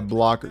 yo, I need a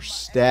blocker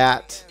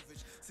stat.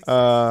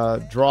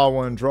 Draw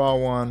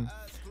one.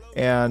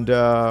 And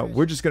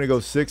we're just going to go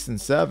 6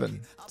 and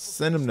 7.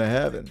 Send them to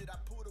heaven,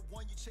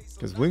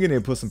 because we're going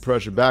to put some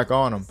pressure back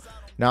on them.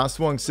 Now I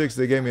swung 6,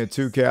 they gave me a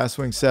 2K. I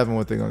swing 7,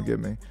 what they gonna give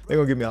me? They're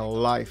gonna give me a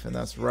life, and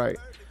that's right.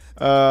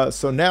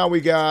 So now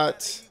we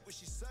got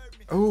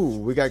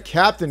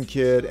Captain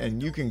Kid,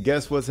 and you can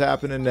guess what's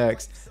happening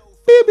next.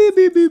 Beep, beep,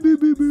 beep, beep,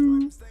 beep, beep,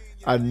 beep.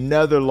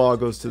 Another law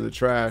goes to the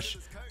trash.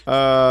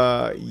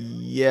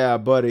 Yeah,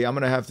 buddy, I'm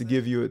gonna have to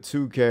give you a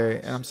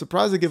 2K, and I'm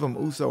surprised to give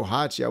him Uso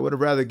Hachi. I would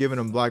have rather given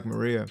him Black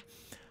Maria.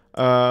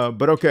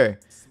 But okay.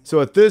 So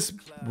at this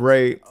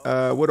rate,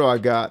 what do I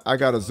got? I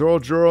got a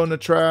Zoro in the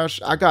trash.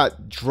 I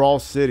got Draw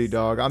City,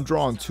 dog. I'm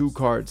drawing 2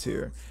 cards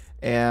here.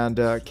 And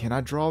can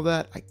I draw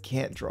that? I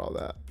can't draw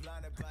that.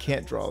 I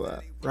can't draw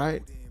that,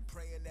 right?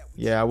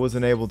 Yeah, I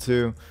wasn't able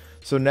to.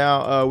 So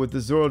now with the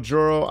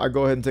Zoro, I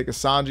go ahead and take a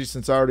Sanji,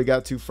 since I already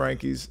got 2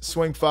 Frankies.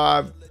 Swing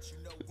 5.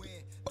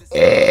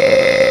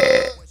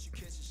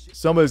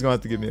 Somebody's going to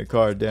have to give me a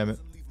card, damn it.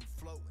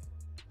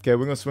 Okay,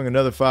 we're going to swing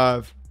another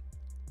 5.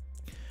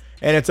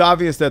 And it's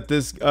obvious that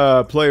this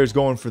player's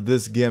going for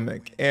this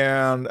gimmick,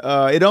 and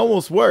it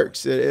almost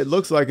works. It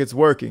looks like it's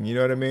working. You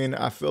know what I mean?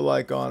 I feel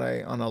like on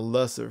a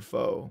lesser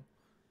foe,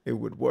 it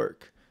would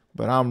work.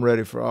 But I'm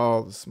ready for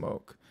all the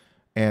smoke,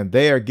 and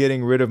they are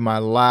getting rid of my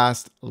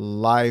last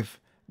life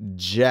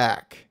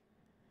jack.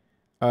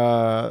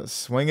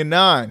 Swinging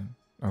 9.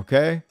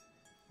 Okay.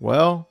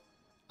 Well,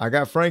 I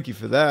got Frankie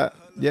for that.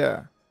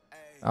 Yeah.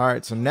 All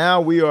right. So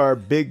now we are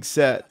big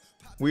set.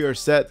 We are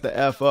set the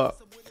F up.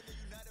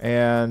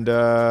 And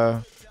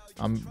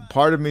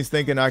part of me's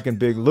thinking I can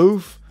big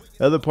Luffy.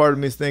 The other part of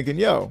me's thinking,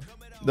 yo,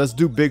 let's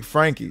do big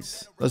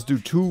Frankies. Let's do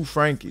 2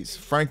 Frankies.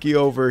 Frankie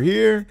over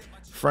here,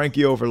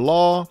 Frankie over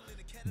Law.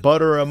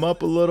 butter them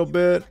up a little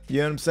bit. You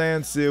know what I'm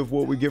saying? See if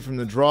what we get from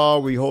the draw.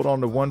 We hold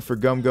on to one for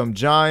Gum Gum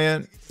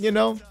Giant. You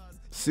know,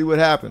 see what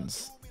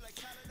happens.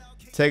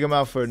 Take them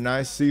out for a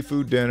nice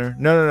seafood dinner.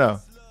 No.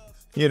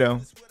 You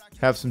know,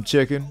 have some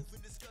chicken,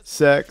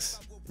 sex.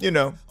 You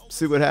know,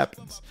 see what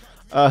happens.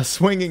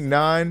 Swinging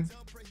 9.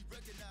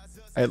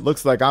 It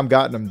looks like I've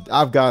got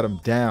him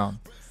down.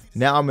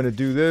 Now I'm gonna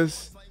do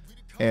this,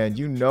 and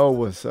you know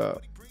what's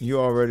up. You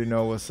already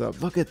know what's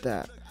up. Look at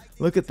that.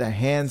 Look at the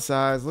hand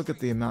size. Look at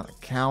the amount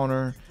of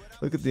counter.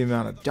 Look at the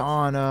amount of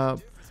dawn up.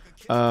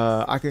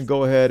 I can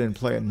go ahead and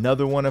play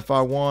another one if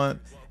I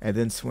want, and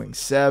then swing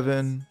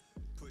 7.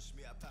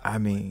 I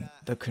mean,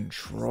 the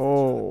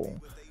control.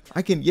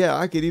 I could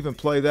even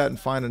play that and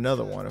find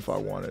another one if I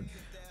wanted.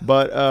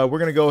 But we're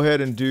going to go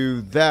ahead and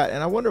do that.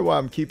 And I wonder why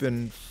I'm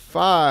keeping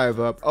 5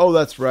 up. Oh,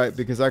 that's right,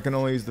 because I can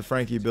only use the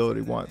Frankie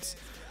ability once.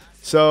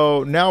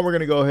 So now we're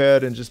going to go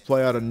ahead and just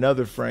play out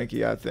another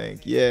Frankie, I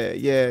think.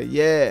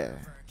 Yeah.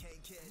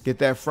 Get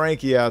that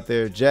Frankie out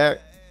there, Jack.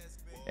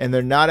 And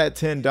they're not at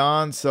 10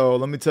 Dawn, so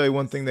let me tell you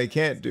one thing they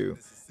can't do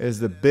is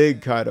the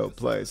big Kaido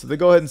play. So they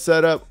go ahead and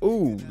set up.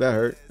 Ooh, that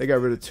hurt. They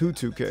got rid of 2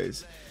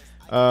 2Ks.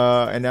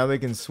 And now they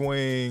can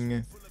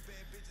swing.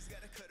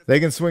 They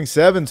can swing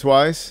 7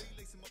 twice.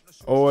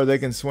 Or they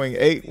can swing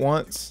 8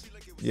 once.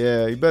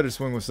 Yeah, you better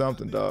swing with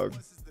something, dog.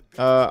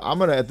 I'm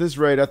going to, at this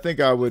rate, I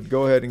think I would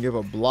go ahead and give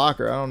a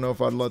blocker. I don't know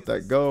if I'd let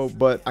that go,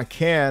 but I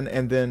can,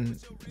 and then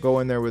go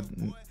in there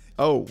with,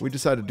 oh, we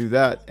decided to do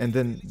that, and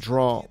then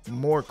draw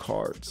more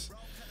cards.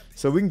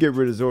 So we can get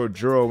rid of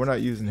Zoro. We're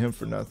not using him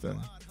for nothing.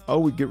 Oh,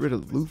 we get rid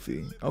of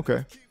Luffy.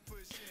 Okay.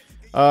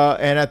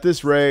 And at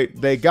this rate,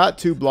 they got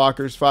 2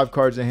 blockers, 5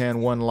 cards in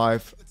hand, 1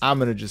 life. I'm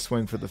going to just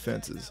swing for the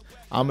fences.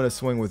 I'm going to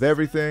swing with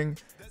everything,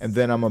 and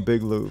then I'm a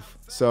big Luffy.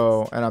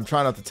 So, and I'm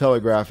trying not to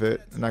telegraph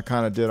it, and I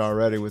kind of did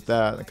already with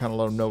that. I kind of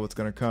let them know what's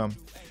going to come.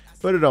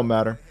 But it don't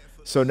matter.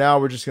 So now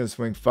we're just going to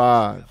swing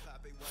 5,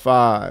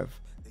 5,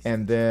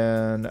 and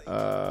then,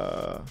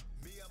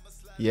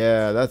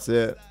 yeah, that's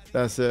it.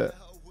 That's it.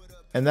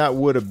 And that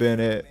would have been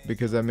it,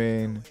 because, I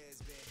mean,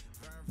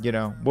 you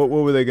know, what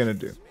were they going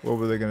to do? What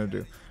were they going to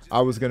do?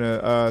 I was going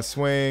to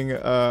swing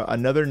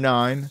another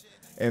 9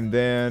 and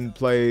then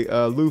play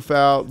Luffy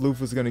out.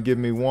 Luffy was going to give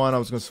me 1. I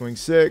was going to swing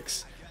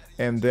 6.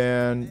 And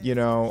then, you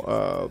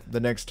know, the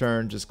next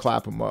turn, just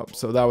clap him up.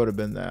 So that would have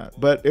been that.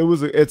 But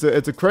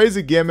it's a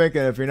crazy gimmick,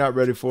 and if you're not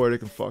ready for it, it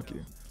can fuck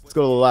you. Let's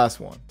go to the last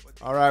one.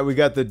 All right, we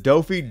got the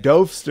Dofy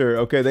Dofster.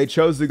 Okay, they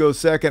chose to go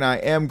second. I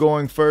am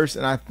going first,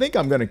 and I think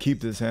I'm going to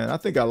keep this hand. I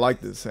think I like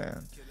this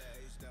hand.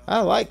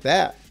 I like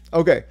that.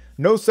 Okay,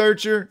 no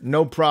searcher,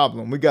 no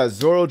problem. We got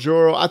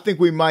Zoro. I think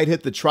we might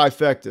hit the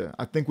trifecta.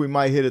 I think we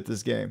might hit it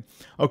this game.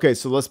 Okay,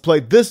 so let's play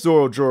this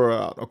Zoro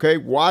out. Okay,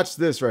 watch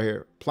this right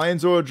here. Playing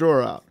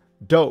Zoro out.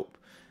 Dope.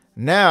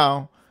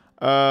 Now,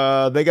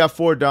 they got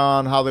 4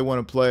 Dawn, how they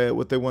want to play it,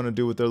 what they want to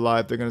do with their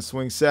life. They're going to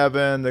swing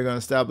 7. They're going to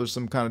establish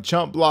some kind of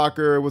chump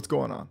blocker. What's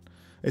going on?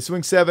 They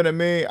swing 7 at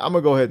me. I'm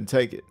going to go ahead and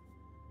take it.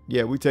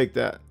 Yeah, we take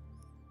that.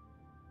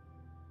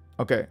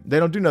 Okay, they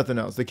don't do nothing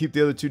else. They keep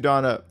the other 2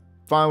 Dawn up.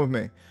 Fine with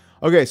me.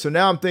 Okay, so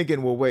now I'm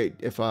thinking, well, wait,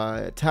 if I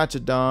attach a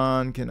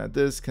Dawn, can I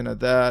this, can I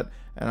that?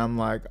 And I'm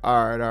like,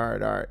 all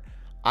right.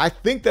 I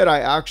think that I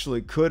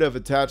actually could have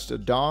attached a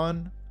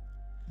Dawn,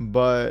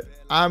 but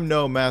I'm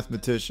no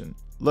mathematician.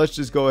 Let's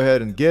just go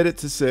ahead and get it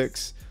to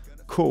 6.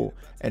 Cool.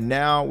 And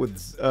now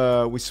with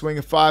we swing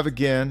a 5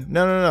 again.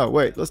 No.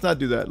 Wait, let's not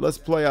do that. Let's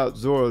play out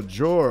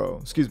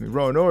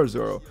Roronoa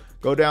Zoro.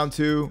 Go down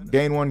 2,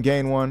 gain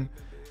 1.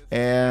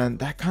 And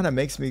that kind of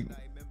makes me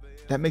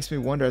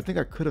wonder. I think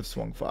I could have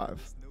swung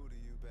 5.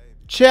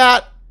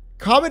 Chat,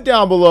 comment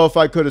down below if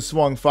I could have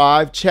swung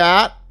 5.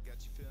 Chat.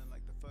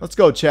 Let's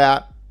go,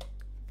 chat.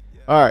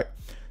 All right.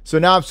 So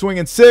now I'm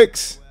swinging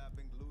 6.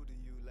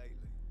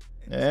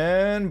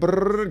 And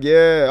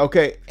yeah,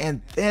 okay,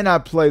 and then I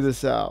play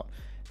this out,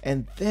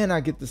 and then I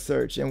get the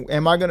search. And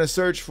am I gonna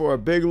search for a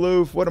big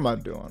Luffy? What am I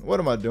doing? What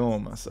am I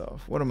doing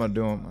myself?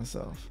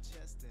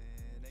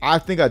 I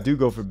think I do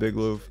go for big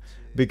Luffy,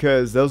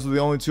 because those are the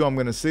only 2 I'm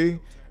gonna see,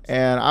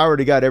 and I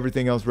already got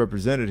everything else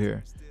represented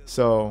here.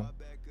 So,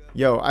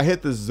 yo, I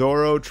hit the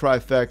Zoro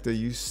trifecta.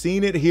 You've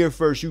seen it here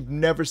first. You've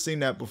never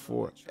seen that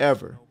before,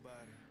 ever.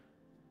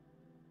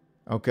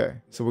 Okay,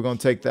 so we're gonna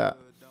take that.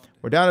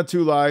 We're down to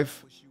 2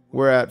 life.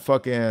 We're at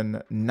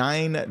fucking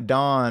 9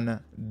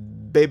 Dawn.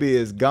 Baby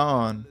is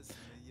gone.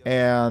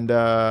 And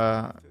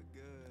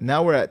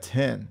now we're at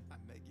 10.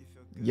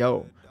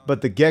 Yo.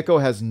 But the Gecko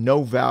has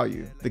no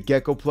value. The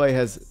Gecko play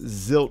has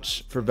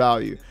zilch for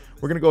value.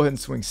 We're going to go ahead and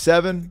swing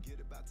 7.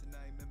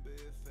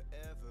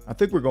 I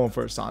think we're going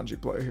for a Sanji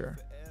play here.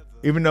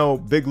 Even though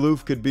Big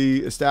Luffy could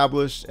be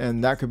established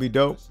and that could be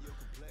dope,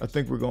 I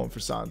think we're going for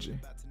Sanji.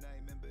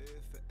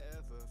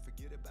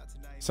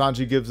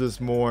 Sanji gives us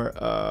more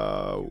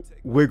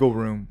wiggle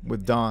room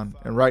with Don.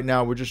 And right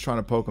now, we're just trying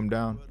to poke him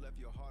down.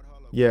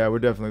 Yeah, we're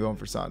definitely going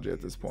for Sanji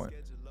at this point.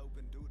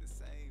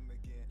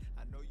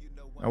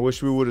 I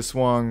wish we would have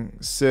swung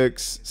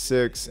 6,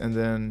 6, and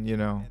then, you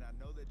know,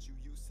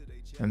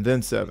 and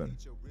then 7.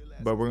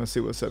 but we're gonna see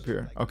what's up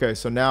here. Okay,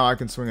 so now I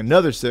can swing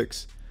another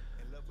 6.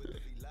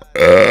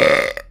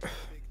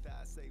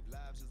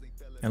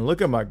 And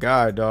look at my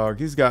guy, dog.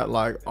 He's got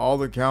like all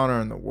the counter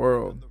in the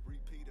world.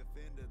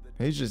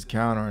 He's just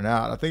countering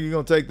out. I think he's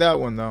gonna take that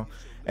one though.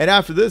 And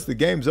after this, the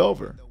game's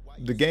over.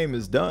 The game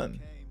is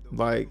done.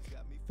 Like,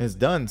 it's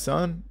done,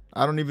 son.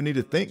 I don't even need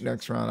to think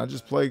next round.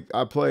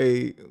 I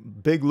play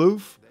Big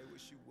Loof,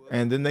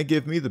 and then they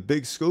give me the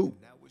big scoop.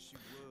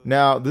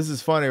 Now, this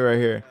is funny right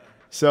here.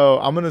 So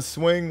I'm gonna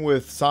swing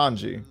with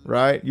Sanji,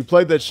 right? You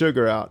played that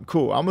sugar out.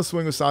 Cool. I'm gonna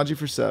swing with Sanji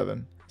for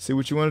 7. See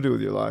what you want to do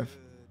with your life.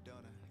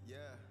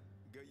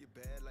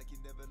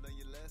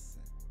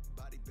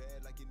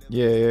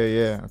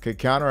 Yeah. Okay,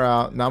 counter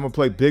out. Now I'm gonna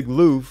play Big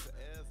Loof,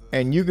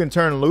 and you can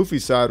turn Luffy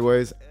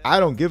sideways. I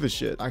don't give a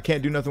shit. I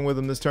can't do nothing with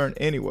him this turn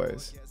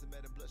anyways.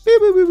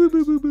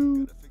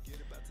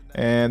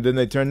 And then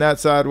they turn that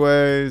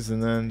sideways,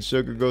 and then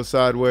sugar goes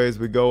sideways.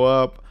 We go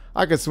up.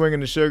 I could swing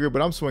into sugar,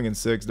 but I'm swinging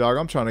 6, dog.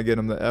 I'm trying to get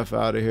him the F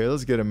out of here.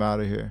 Let's get him out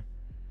of here.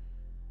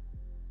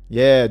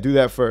 Yeah, do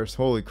that first.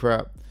 Holy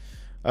crap.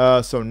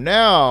 So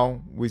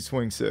now we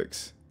swing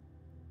 6.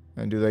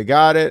 And do they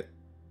got it?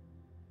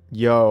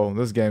 Yo,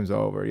 this game's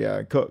over.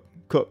 Yeah, cook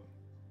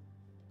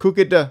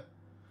it.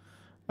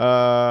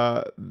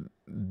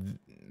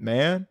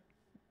 Man,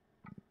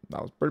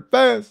 that was pretty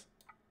fast.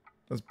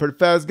 That's a pretty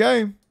fast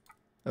game.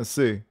 Let's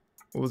see.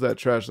 What was that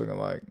trash looking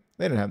like?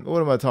 They didn't have.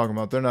 What am I talking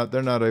about? They're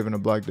not even a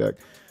black deck.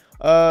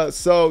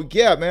 So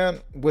yeah, man.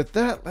 With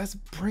that, let's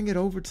bring it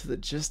over to the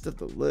gist of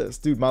the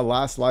list, dude. My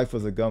last life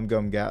was a Gum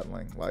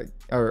Gatling, like,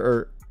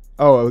 a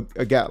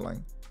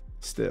Gatling.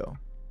 Still.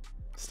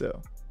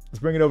 Let's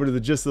bring it over to the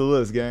gist of the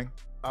list, gang.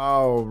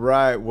 All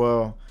right,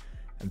 well,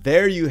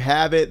 there you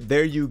have it.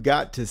 There you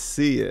got to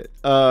see it.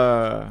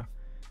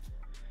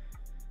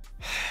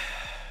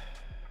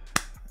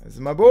 This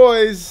is my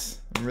boys.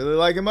 I'm really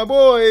liking my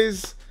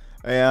boys.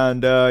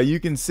 And you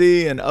can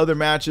see in other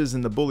matches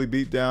in the Bully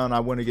Beatdown, I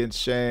went against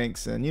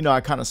Shanks. And, you know,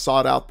 I kind of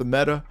sought out the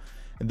meta.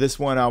 And this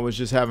one, I was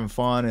just having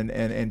fun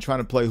and trying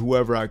to play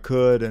whoever I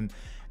could. And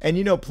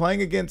you know, playing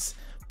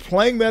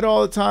meta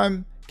all the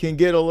time can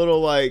get a little,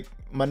 like,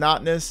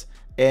 monotonous.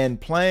 And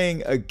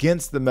playing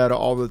against the meta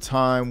all the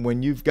time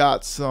when you've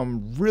got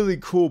some really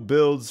cool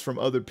builds from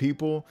other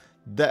people,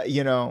 that,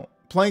 you know,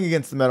 playing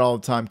against the meta all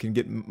the time can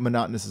get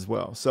monotonous as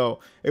well. So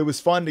it was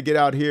fun to get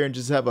out here and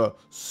just have a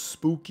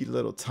spooky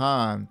little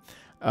time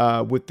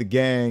with the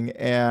gang.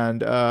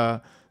 And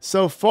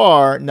so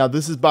far, now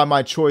this is by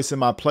my choice and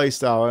my play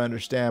style, I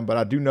understand, but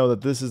I do know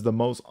that this is the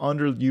most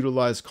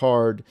underutilized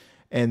card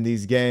in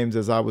these games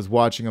as I was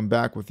watching them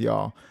back with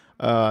y'all.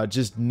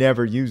 Just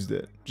never used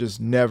it.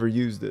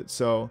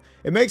 So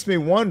it makes me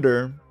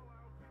wonder,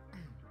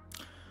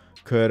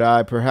 could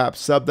I perhaps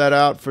sub that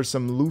out for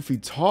some Luffy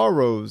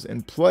Taros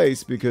in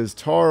place, because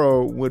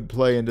Taro would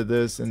play into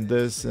this, and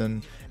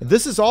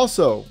this is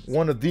also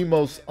one of the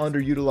most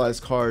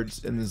underutilized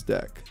cards in this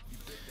deck.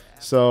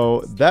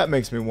 So that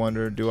makes me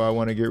wonder, do I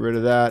want to get rid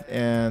of that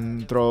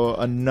and throw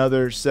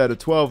another set of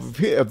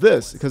 12 of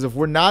this? Because if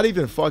we're not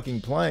even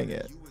fucking playing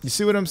it, you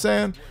see what I'm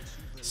saying?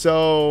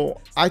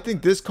 So I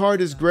think this card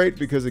is great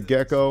because of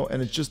Gecko,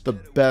 and it's just the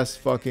best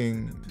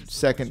fucking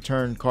second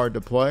turn card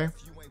to play.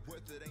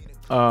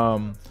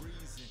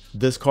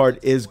 This card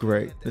is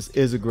great. This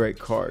is a great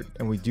card,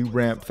 and we do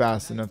ramp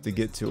fast enough to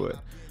get to it.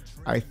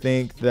 I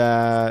think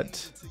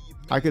that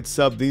I could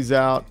sub these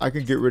out. I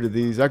could get rid of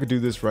these. I could do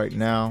this right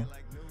now.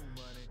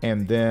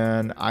 And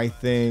then I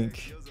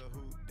think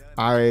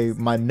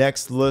my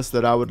next list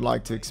that I would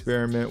like to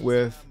experiment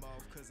with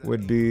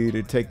would be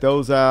to take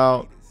those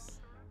out.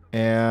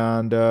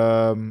 And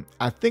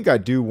I think I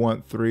do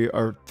want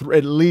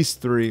at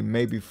least 3,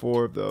 maybe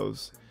 4 of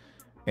those.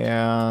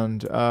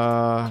 And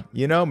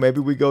you know, maybe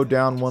we go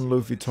down 1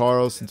 Luffy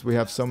Taro since we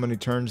have so many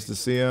turns to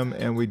see him,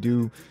 and we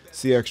do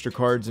see extra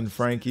cards in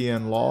Frankie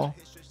and Law.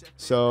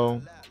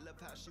 So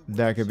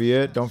that could be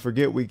it. Don't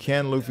forget, we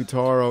can Luffy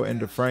Taro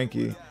into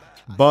Frankie,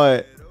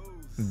 but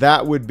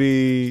that would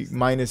be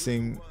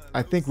minusing.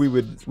 I think we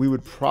would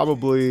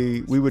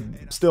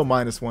still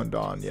 -1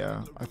 Dawn.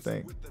 Yeah, I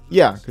think.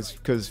 Yeah,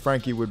 because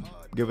Frankie would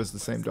give us the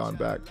same Dawn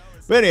back.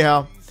 But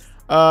anyhow,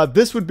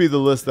 this would be the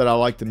list that I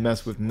like to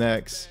mess with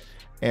next.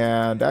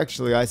 And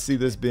actually, I see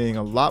this being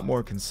a lot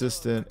more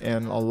consistent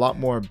and a lot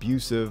more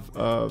abusive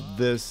of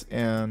this.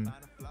 And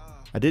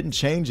I didn't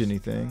change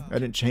anything. I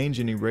didn't change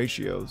any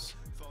ratios.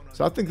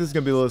 So I think this is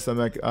going to be the list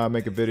I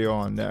make a video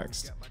on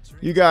next.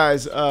 You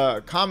guys,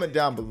 comment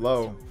down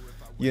below.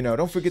 You know,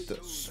 don't forget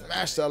to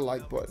smash that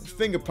like button,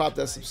 finger pop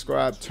that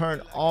subscribe,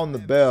 turn on the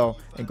bell,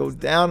 and go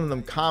down in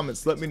them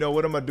comments. Let me know,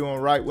 what am I doing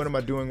right? What am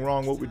I doing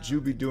wrong? What would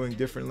you be doing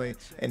differently?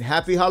 And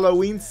happy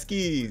Halloween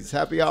skis.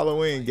 Happy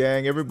Halloween,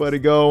 gang. Everybody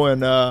go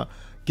and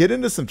get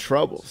into some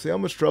trouble. See how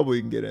much trouble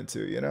you can get into,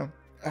 you know?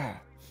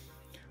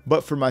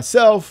 But for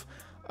myself,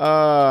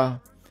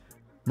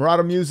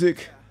 Murata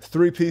Music,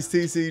 3-piece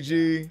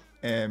TCG,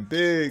 and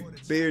Big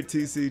Beard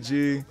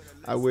TCG,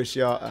 I wish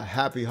y'all a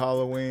happy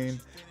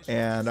Halloween.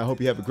 And I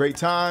hope you have a great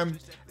time.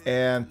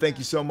 And thank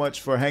you so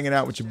much for hanging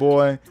out with your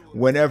boy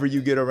whenever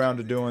you get around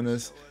to doing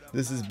this.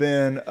 This has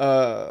been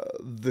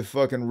the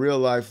fucking real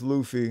life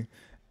Luffy.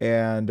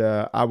 And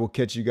I will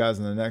catch you guys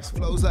in the next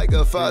one. Flows like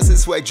a faucet,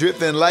 swag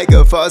dripping like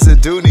a faucet.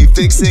 Dooney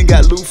fixing,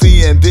 got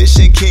Luffy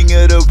ambition. King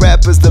of the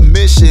rappers, the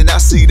mission. I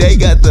see they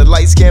got the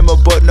lights, camera,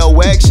 but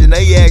no action.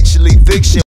 They actually fiction.